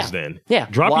fucking fees then? Yeah.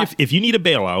 If you need a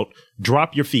bailout,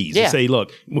 drop your fees and say,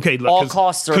 look, all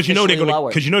costs are lower. Because you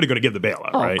know they're going to give the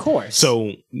bailout, right? Of course.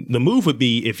 So the move would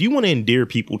be, if you want to endear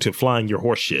people to flying your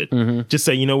horse shit, just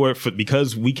say, you know what,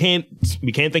 because we can't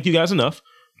thank you guys enough.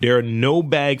 There are no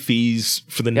bag fees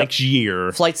for the next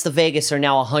year. Flights to Vegas are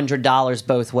now $100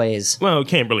 both ways. Well,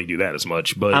 can't really do that as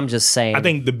much, but I'm just saying. I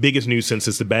think the biggest nuisance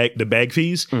is the bag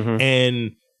fees,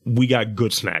 and we got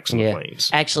good snacks on the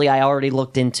planes. Actually, I already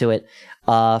looked into it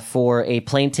for a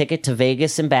plane ticket to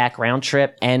Vegas and back, round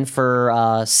trip, and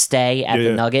for stay at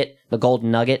the Nugget, the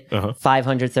Golden Nugget,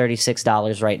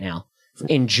 $536 right now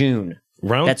in June.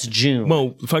 That's June.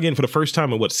 Well, again, for the first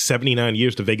time in 79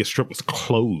 years, the Vegas Strip was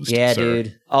closed. Yeah,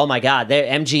 dude. Oh my God,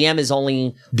 MGM is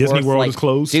only Disney World is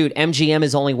closed. Dude, MGM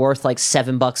is only worth like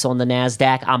 $7 on the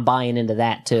Nasdaq. I'm buying into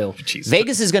that too. Jesus.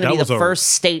 Vegas is going to be the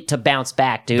first state to bounce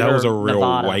back, dude. That was a real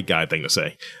white guy thing to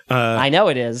say. I know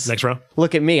it is. Next round.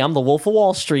 Look at me. I'm the Wolf of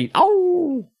Wall Street.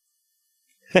 Oh.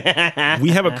 We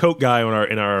have a Coke guy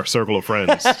in our circle of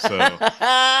friends. So.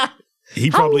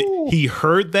 He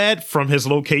heard that from his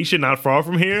location not far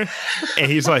from here, and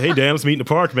he's like, "Hey, Dan, let's meet in the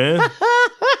park, man.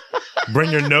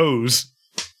 Bring your nose."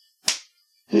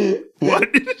 What?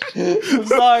 I'm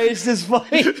sorry, it's just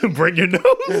funny. Bring your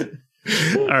nose.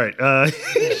 All right.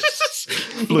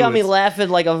 You got me laughing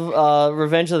like a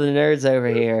Revenge of the Nerds over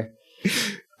here.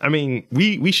 I mean,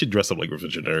 we should dress up like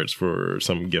Revenge of the Nerds for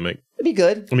some gimmick. It'd be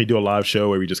good. Let me do a live show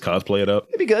where we just cosplay it up.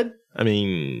 It'd be good. I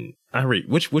mean,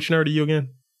 which nerd are you again?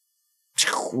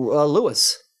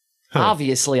 Lewis. Huh.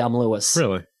 Obviously, I'm Lewis.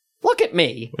 Really? Look at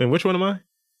me. And which one am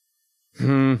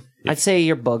I? I'd say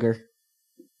you're Booger.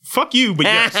 Fuck you, but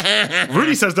yes.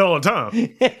 Rudy says that all the time.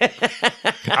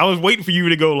 I was waiting for you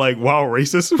to go like wild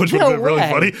racist, which would have been really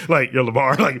funny. Like, you're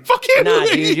Lamar. Like, fuck you. Nah,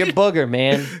 dude, you're Booger,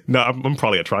 man. No, I'm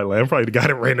probably a Tri-Land. I'm probably the guy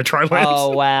that ran the Tri-Lands. Oh,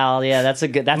 wow. Yeah, that's a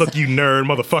good... Look, you nerd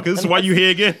motherfuckers. Why you here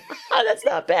again? That's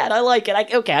not bad. I like it. I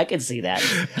can see that.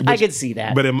 I can see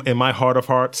that. But in my heart of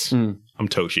hearts, I'm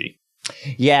Toshi.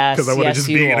 Yes, because I want to just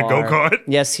be in a go-kart.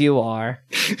 Yes, you are.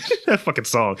 That fucking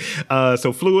song.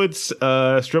 So fluids,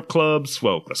 strip clubs.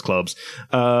 Well, that's clubs.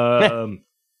 You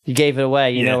gave it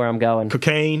away. You know where I'm going.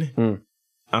 Cocaine,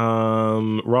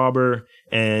 robber,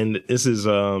 and this is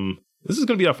going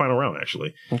to be our final round,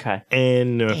 actually. Okay.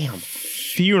 And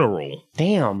funeral.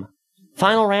 Damn.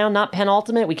 Final round, not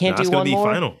penultimate. We can't do one more. It's going to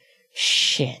be final.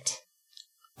 Shit.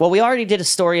 Well, we already did a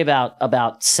story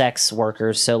about sex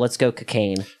workers, so let's go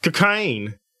cocaine.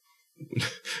 Cocaine.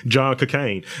 John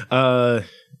Cocaine.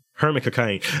 Herman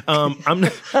Cocaine.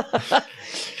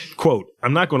 Quote,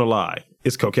 I'm not going to lie.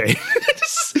 It's cocaine.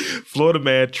 Florida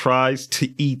man tries to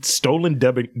eat stolen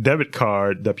debit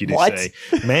card, deputies say.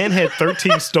 Man had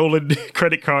 13 stolen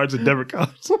credit cards and debit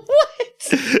cards. What?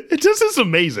 It just is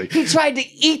amazing. He tried to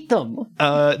eat them.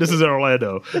 This is in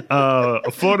Orlando.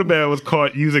 A Florida man was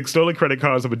caught using stolen credit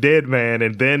cards of a dead man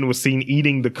and then was seen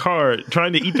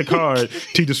trying to eat the card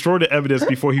to destroy the evidence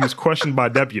before he was questioned by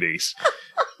deputies.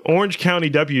 Orange County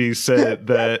deputies said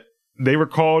that they were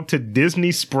called to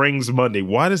Disney Springs Monday.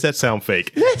 Why does that sound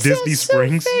fake? Disney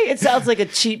Springs? So it sounds like a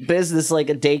cheap business,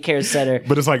 like a daycare center.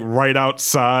 But it's like right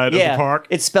outside of the park.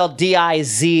 It's spelled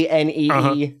Dizne.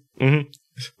 Mm-hmm.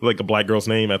 Like a black girl's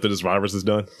name after this virus is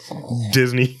done.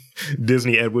 Disney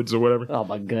Edwards or whatever. Oh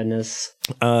my goodness.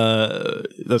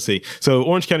 Let's see. So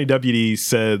Orange County deputies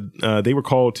said they were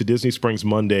called to Disney Springs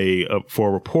Monday for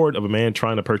a report of a man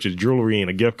trying to purchase jewelry and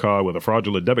a gift card with a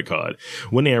fraudulent debit card.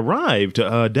 When they arrived,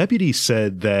 deputies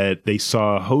said that they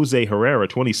saw Jose Herrera,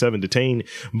 27, detained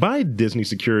by Disney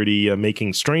security,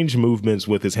 making strange movements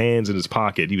with his hands in his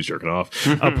pocket. He was jerking off.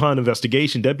 Upon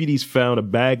investigation, deputies found a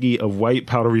baggie of white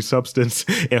powdery substance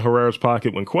in Herrera's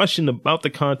pocket. When questioned about the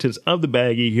contents of the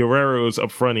baggie, Herrera was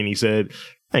upfront and he said,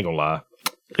 I ain't gonna lie,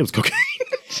 it was cocaine.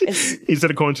 He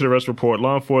said, according to the arrest report, other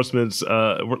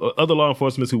law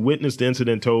enforcement who witnessed the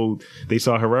incident told they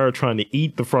saw Herrera trying to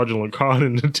eat the fraudulent card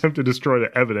in an attempt to destroy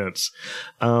the evidence.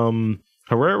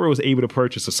 Herrera was able to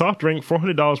purchase a soft drink,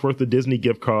 $400 worth of Disney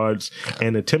gift cards,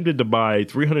 and attempted to buy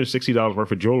 $360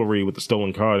 worth of jewelry with the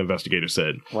stolen card, investigators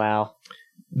said. Wow.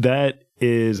 That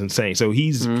is insane. So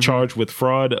he's charged with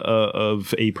fraud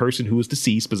of a person who is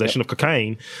deceased, possession of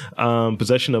cocaine,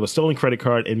 possession of a stolen credit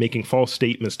card, and making false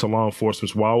statements to law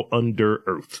enforcement while under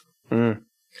oath. And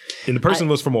the person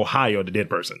was from Ohio, the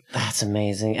dead person. That's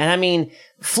amazing. And I mean,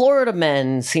 Florida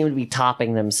men seem to be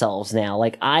topping themselves now.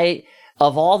 Like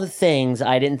of all the things,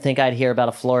 I didn't think I'd hear about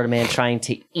a Florida man trying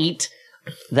to eat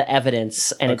the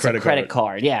evidence and it's a credit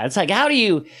card. Yeah, it's like, how do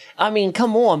you, I mean,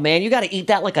 come on, man. You got to eat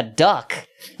that like a duck.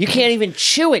 You can't even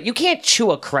chew it. You can't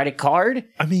chew a credit card.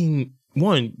 I mean,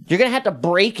 one, you're going to have to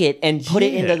break it and put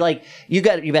it into like, you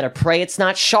better pray it's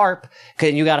not sharp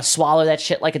because you got to swallow that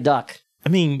shit like a duck. I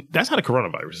mean, that's how the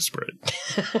coronavirus is spread.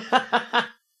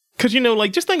 Because,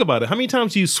 like, just think about it. How many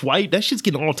times do you swipe? That shit's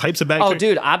getting all types of bacteria. Oh,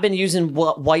 dude, I've been using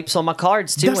wipes on my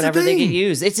cards, too, whenever they get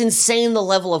used. It's insane the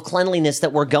level of cleanliness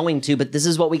that we're going to, but this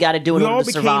is what we got to do in order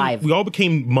to survive. We all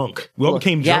became monk. We all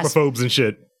became germaphobes and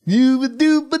shit. Boo.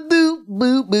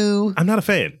 I'm not a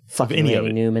fan Fucking of any Randy of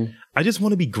it. Newman. I just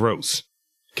want to be gross.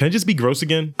 Can I just be gross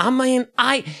again? I mean,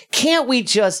 can't we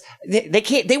just,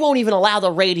 they won't even allow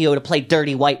the radio to play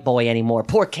Dirty White Boy anymore.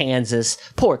 Poor Kansas.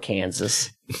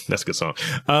 That's a good song.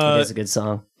 It is a good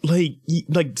song.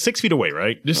 Like 6 feet away,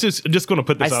 right? Just going to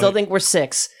put this out. I still think we're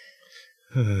 6.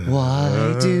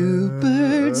 Why do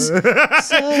birds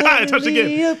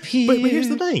suddenly appear? But here's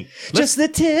the thing. Just the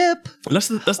tip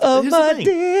of my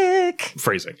dick.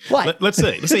 Phrasing. What? Let's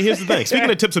say here's the thing. Speaking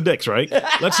of tips of dicks, right?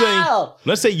 Let's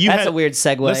say you That's a weird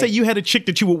segue. Let's say you had a chick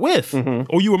that you were with,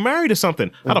 or you were married or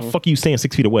something. How the fuck are you staying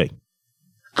 6 feet away?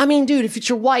 I mean, dude, if it's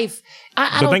your wife,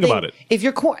 I don't think about it. If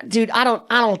you're, dude, I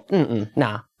don't.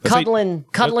 Nah. Cuddling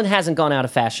hasn't gone out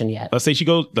of fashion yet. Let's say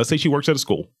she works at a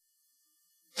school.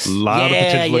 A lot of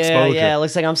potential exposure. Yeah.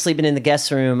 Looks like I'm sleeping in the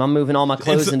guest room. I'm moving all my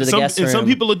clothes into the guest room. And some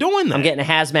people are doing that. I'm getting a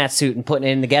hazmat suit and putting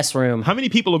it in the guest room. How many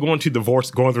people are going through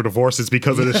divorces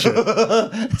because of this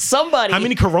shit? Somebody. How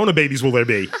many corona babies will there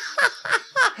be?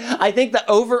 I think the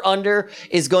over-under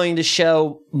is going to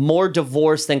show more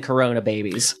divorce than corona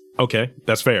babies. Okay,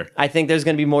 that's fair. I think there's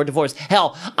going to be more divorce.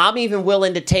 Hell, I'm even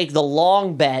willing to take the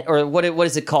long bet, or what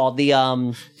is it called? The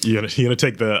You're gonna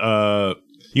take the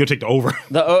You're gonna take the over.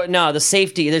 The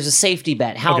safety. There's a safety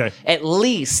bet. At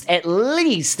least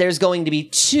there's going to be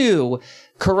 2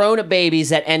 corona babies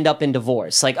that end up in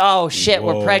divorce. Like, oh shit,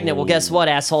 we're pregnant. Well, guess what,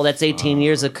 asshole? That's 18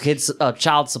 years of kids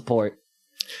child support.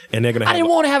 And they're gonna. I didn't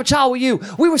want to have a child with you.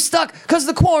 We were stuck because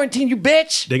of the quarantine, you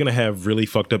bitch. They're gonna have really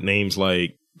fucked up names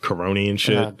like Corona and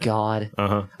shit. Oh God.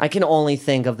 I can only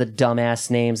think of the dumbass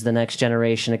names of the next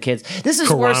generation of kids. This is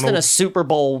worse than a Super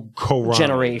Bowl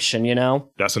generation, you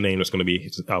know? That's a name that's going to be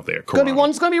out there.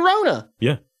 One's going to be Rona.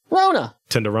 Yeah. Rona.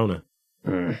 Tenderona.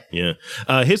 Yeah.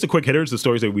 Here's the quick hitters, the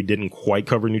stories that we didn't quite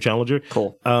cover in New Challenger.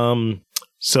 Cool.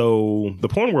 So the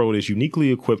porn world is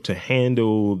uniquely equipped to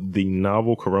handle the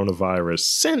novel coronavirus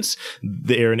since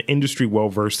they're an industry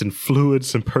well-versed in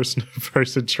fluids and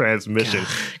person-to-person transmission.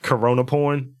 Corona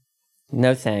porn?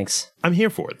 No thanks. I'm here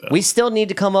for it, though. We still need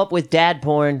to come up with dad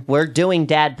porn. We're doing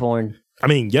dad porn. I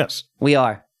mean, yes. We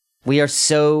are. We are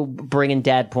so bringing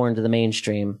dad porn to the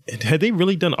mainstream. Had they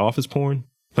really done office porn?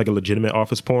 Like a legitimate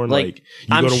office porn? Like you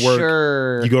I'm go to work,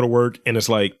 sure. You go to work and it's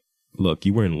like, look,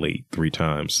 you were in late 3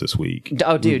 times this week.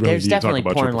 Oh, dude, there's definitely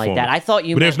porn like that. I thought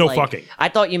you but meant there's no fucking. I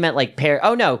thought you meant like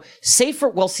Oh, no.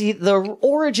 The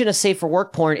origin of safe for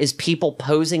work porn is people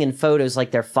posing in photos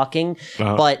like they're fucking,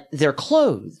 but they're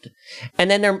clothed.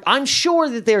 And then I'm sure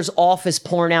that there's office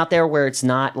porn out there where it's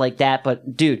not like that.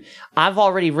 But dude, I've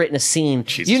already written a scene.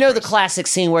 Jesus Christ. The classic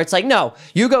scene where it's like, no,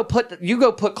 you go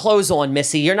put clothes on,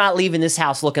 Missy. You're not leaving this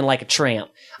house looking like a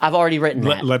tramp. I've already written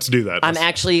that. Let's do that.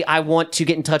 I want to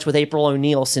get in touch with April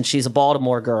O'Neil since she's a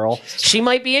Baltimore girl. She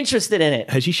might be interested in it.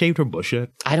 Has she shaved her bush yet?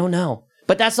 I don't know.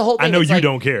 But that's the whole thing. I know you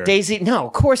don't care. Daisy, no,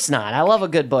 of course not. I love a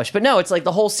good bush. But no, it's like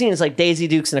the whole scene is like Daisy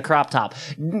Dukes in a crop top.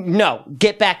 No,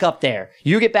 get back up there.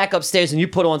 You get back upstairs and you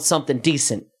put on something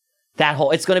decent.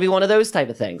 It's going to be one of those type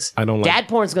of things. Dad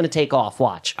porn's going to take off.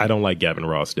 Watch. I don't like Gavin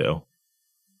Rossdale.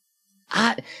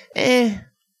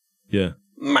 Yeah.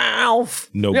 Mouth.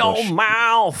 No bush.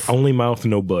 Mouth. Only mouth,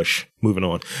 no bush. Moving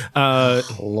on.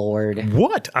 Lord.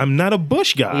 What? I'm not a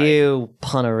bush guy. You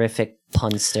punerific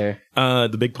punster.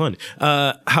 The big pun.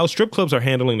 How strip clubs are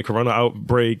handling the corona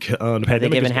outbreak. The Are pandemic they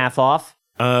giving half off?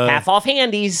 Half off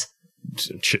handies.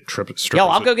 Yo,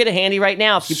 I'll go get a handy right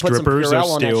now if you put some Purell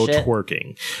on that shit. Strippers are still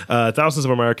twerking. Thousands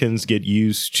of Americans get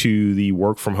used to the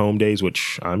work from home days,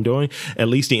 which I'm doing. At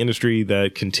least the industry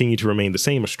that continue to remain the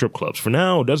same are strip clubs. For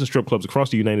now, dozens of strip clubs across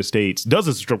the United States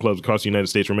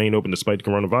remain open despite the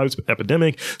coronavirus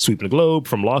epidemic sweeping the globe.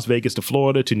 From Las Vegas to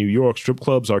Florida to New York, strip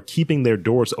clubs are keeping their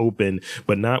doors open,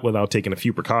 but not without taking a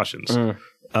few precautions.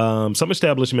 Some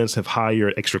establishments have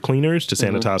hired extra cleaners to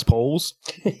sanitize poles.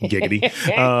 Giggity.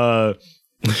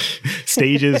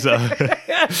 Stages,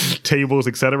 tables,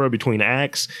 etc. between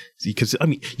acts. Because,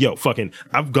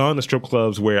 I've gone to strip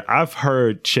clubs where I've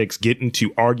heard chicks get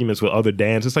into arguments with other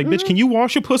dancers. It's like, bitch, can you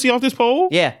wash your pussy off this pole?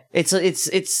 Yeah. It's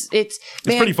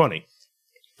pretty funny.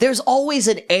 there's always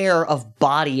an air of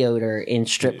body odor in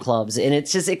strip clubs, and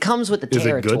it comes with the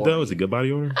territory. Is it good though? Is it good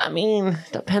body odor? I mean,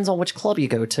 depends on which club you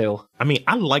go to. I mean,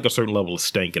 I like a certain level of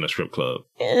stank in a strip club.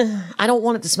 I don't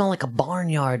want it to smell like a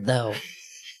barnyard though.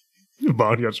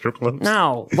 Barnyard strip clubs?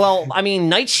 No. Well, I mean,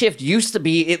 Night Shift used to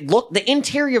be, the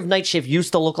interior of Night Shift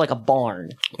used to look like a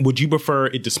barn. Would you prefer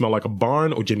it to smell like a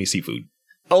barn or Jimmy Seafood?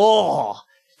 Oh,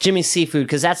 Jimmy Seafood,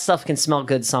 because that stuff can smell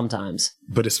good sometimes.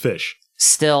 But it's fish.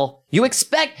 Still, you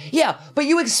expect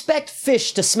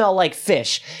fish to smell like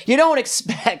fish. You don't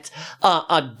expect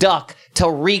a duck to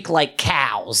reek like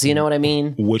cows. You know what I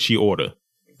mean? What's your order?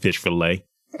 Fish fillet.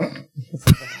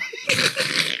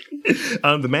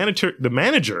 The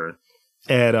manager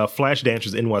at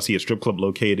Flashdashers NYC, a strip club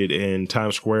located in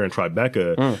Times Square in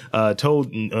Tribeca,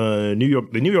 told the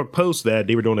New York Post that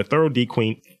they were doing a thorough deep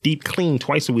clean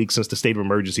twice a week since the state of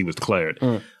emergency was declared.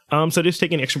 So they're just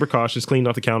taking extra precautions, cleaning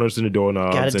off the counters and the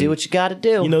doorknobs. Gotta do what you gotta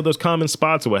do. You know, those common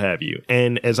spots or what have you.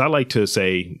 And as I like to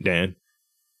say, Dan,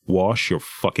 wash your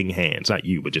fucking hands. Not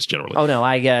you, but just generally. Oh, no,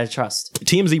 I gotta trust.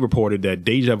 TMZ reported that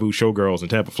Deja Vu Showgirls in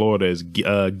Tampa, Florida is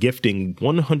gifting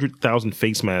 100,000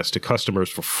 face masks to customers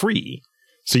for free.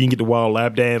 So you can get the wild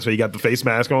lap dance where you got the face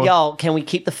mask on. Yo, can we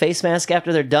keep the face mask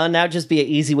after they're done? That would just be an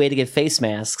easy way to get face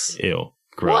masks. Ew.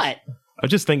 Gross. What? I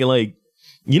was just thinking, like,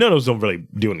 you know those don't really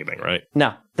do anything, right?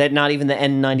 No, that not even the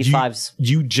N95s.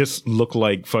 You just look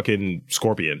like fucking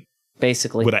Scorpion.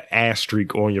 Basically. With an ass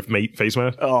streak on your face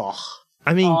mask. Oh.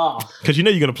 I mean, because you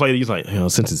know you're going to play these like,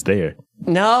 since it's there.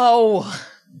 No,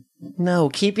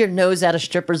 keep your nose out of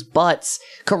strippers' butts.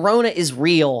 Corona is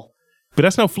real. But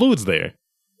that's no fluids there.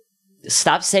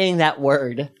 Stop saying that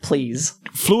word, please.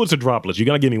 Fluids or droplets? You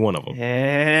got to give me one of them.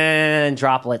 And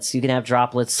droplets. You can have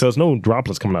droplets. So there's no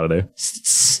droplets coming out of there.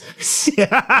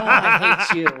 I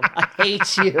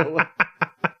hate you.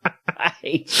 I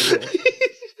hate you.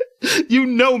 You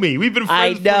know me. We've been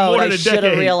friends for more than a decade. I should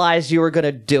have realized you were going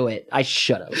to do it. I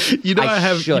should have.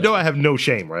 I have no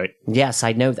shame, right? Yes,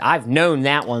 I know. I've known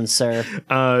that one, sir.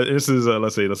 This is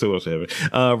let's see what else we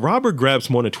have. Robert grabs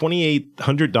more than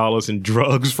 $2,800 in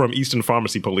drugs from Eastern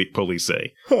Pharmacy. Police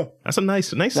say. Huh. That's a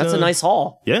nice. That's a nice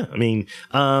haul. Yeah, I mean,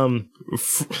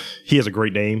 he has a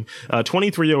great name.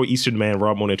 23-year-old Eastern man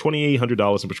robbed more than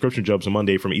 $2,800 in prescription drugs on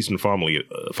Monday from Eastern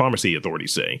Pharmacy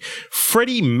authorities say.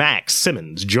 Freddie Mac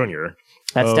Simmons Jr.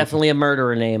 That's definitely a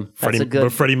murderer name. That's a good.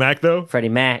 But Freddie Mac though. Freddie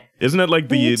Mac. Isn't that like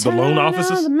the loan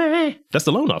offices? That's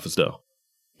the loan office though.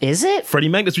 Is it? Freddie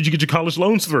Mac, that's what you get your college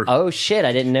loans through. Oh, shit.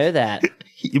 I didn't know that.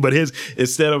 But his,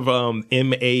 instead of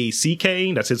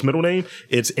M-A-C-K, that's his middle name,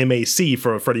 it's M-A-C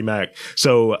for Freddie Mac.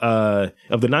 So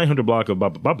of the 900 block of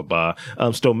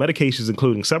stole medications,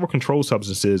 including several controlled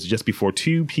substances, just before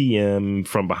 2 p.m.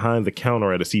 from behind the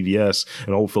counter at a CVS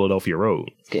on Old Philadelphia Road.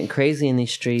 It's getting crazy in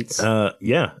these streets.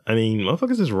 Yeah. I mean,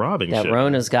 motherfuckers is robbing that shit. That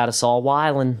Rona's got us all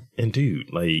wilding. And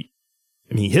dude, like...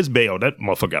 I mean, his bail, that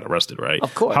motherfucker got arrested, right?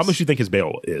 Of course. How much do you think his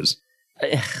bail is?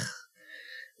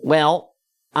 Well,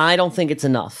 I don't think it's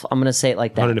enough. I'm going to say it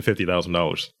like that.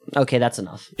 $150,000. Okay, that's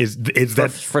enough. Is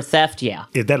that... For theft, yeah.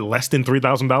 Is that less than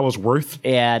 $3,000 worth?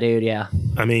 Yeah, dude, yeah.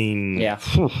 I mean... Yeah.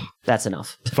 That's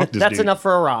enough. Fuck this That's dude. enough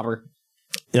for a robber.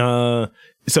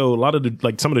 So a lot of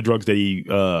some of the drugs that he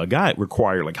got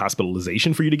required like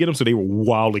hospitalization for you to get them, so they were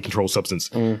wildly controlled substance.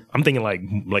 I'm thinking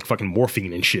like fucking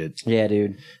morphine and shit. Yeah,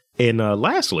 dude. And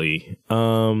lastly,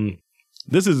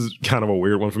 this is kind of a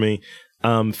weird one for me.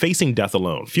 Facing death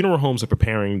alone. Funeral homes are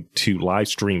preparing to live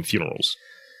stream funerals.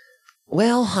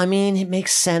 Well, I mean, it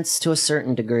makes sense to a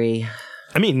certain degree.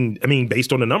 I mean,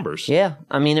 based on the numbers. Yeah,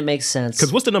 I mean, it makes sense.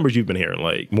 Because what's the numbers you've been hearing?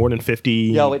 Like more than 50?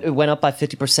 Yo, it went up by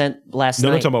 50% last night.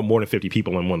 No, I'm talking about more than 50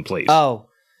 people in one place. Oh.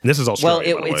 And this is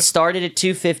Australia, well, it started at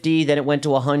 250, then it went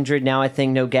to 100. Now I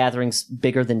think no gatherings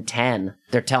bigger than 10.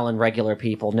 They're telling regular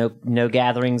people no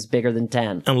gatherings bigger than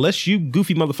 10. Unless you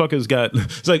goofy motherfuckers got...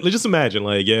 It's like, let's just imagine,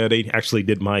 like, yeah, they actually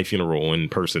did my funeral in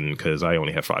person because I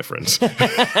only have 5 friends.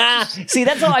 See,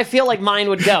 that's how I feel like mine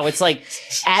would go. It's like,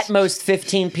 at most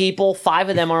 15 people, 5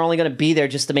 of them are only going to be there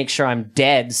just to make sure I'm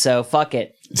dead, so fuck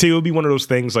it. See, it would be one of those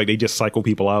things, like, they just cycle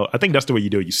people out. I think that's the way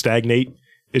you do it. You stagnate.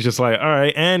 It's just like, all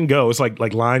right, and go. It's like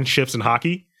line shifts in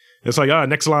hockey. It's like, all right,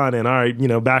 next line in. All right,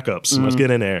 backups. Let's get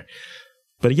in there.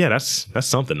 But yeah, that's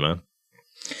something, man.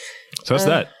 So that's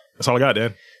that. That's all I got,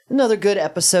 Dan. Another good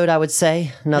episode, I would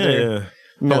say. Another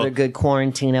good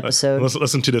quarantine episode. Let's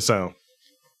listen to this sound.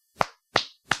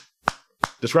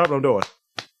 Describe what I'm doing.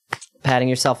 Patting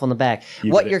yourself on the back.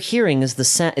 What you're hearing is the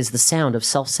sound of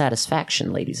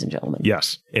self-satisfaction, ladies and gentlemen.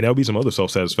 Yes. And there'll be some other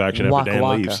self-satisfaction after Dan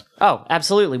leaves. Oh,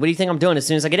 absolutely. What do you think I'm doing as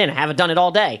soon as I get in? I haven't done it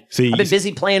all day. I've been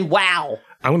busy playing WoW.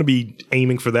 I'm going to be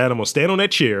aiming for that. I'm going to stand on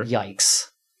that chair. Yikes.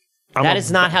 That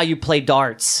is not how you play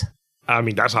darts. I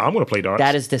mean, that's how I'm going to play darts.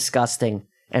 That is disgusting,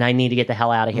 and I need to get the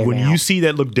hell out of here when now. you see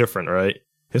that look different, right?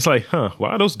 It's like, why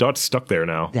are those darts stuck there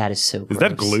now? That is so gross. Is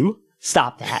that glue?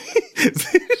 Stop that.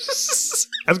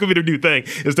 That's going to be the new thing.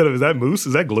 Instead of, is that mousse?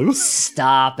 Is that glue?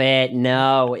 Stop it.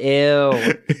 No.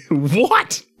 Ew.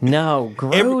 What? No.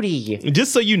 Grody.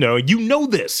 Just so you know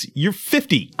this. You're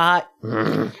 50.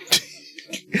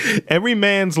 Every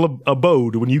man's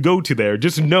abode, when you go to there,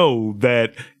 just know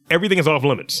that everything is off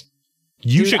limits.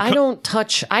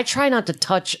 I try not to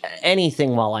touch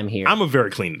anything while I'm here. I'm a very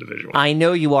clean individual. I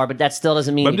know you are, but that still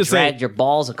doesn't mean you drag your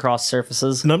balls across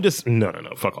surfaces. No, no,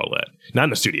 fuck all that. Not in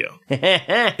the studio.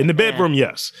 In the bedroom,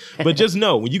 yes. But just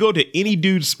know, when you go to any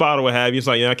dude's spot or what have you, it's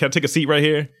like, can I take a seat right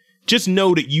here? Just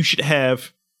know that you should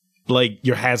have, like,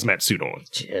 your hazmat suit on.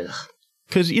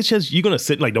 Because it's just, you're going to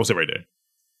sit, like, don't sit right there.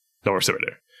 Don't sit right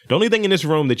there. The only thing in this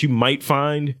room that you might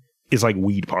find is, like,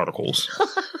 weed particles.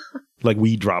 Like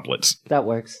weed droplets. That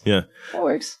works. Yeah. That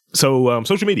works. So,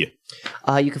 social media.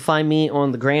 You can find me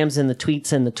on the grams and the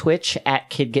tweets and the Twitch at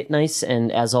KidGetNice,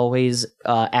 and as always,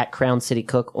 at Crown City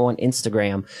Cook on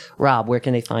Instagram. Rob, where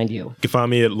can they find you? You can find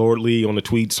me at Lord Lee on the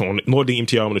tweets, on Lord Lee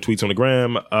MTR on the tweets on the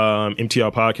gram,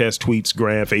 MTR podcast, tweets,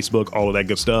 gram, Facebook, all of that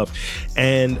good stuff.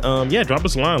 And drop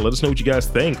us a line. Let us know what you guys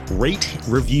think. Rate,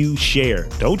 review, share.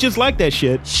 Don't just like that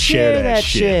shit. Share that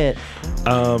shit.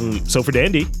 So for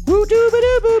Dandy,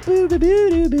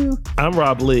 I'm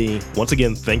Rob Lee. Once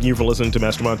again, thank you for listening to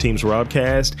Mastermind Team's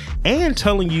Robcast and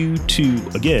telling you to,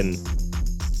 again,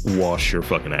 wash your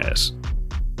fucking ass.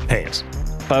 Hands.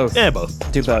 Both. Yeah,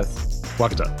 both. Do both.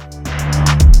 Walk it up.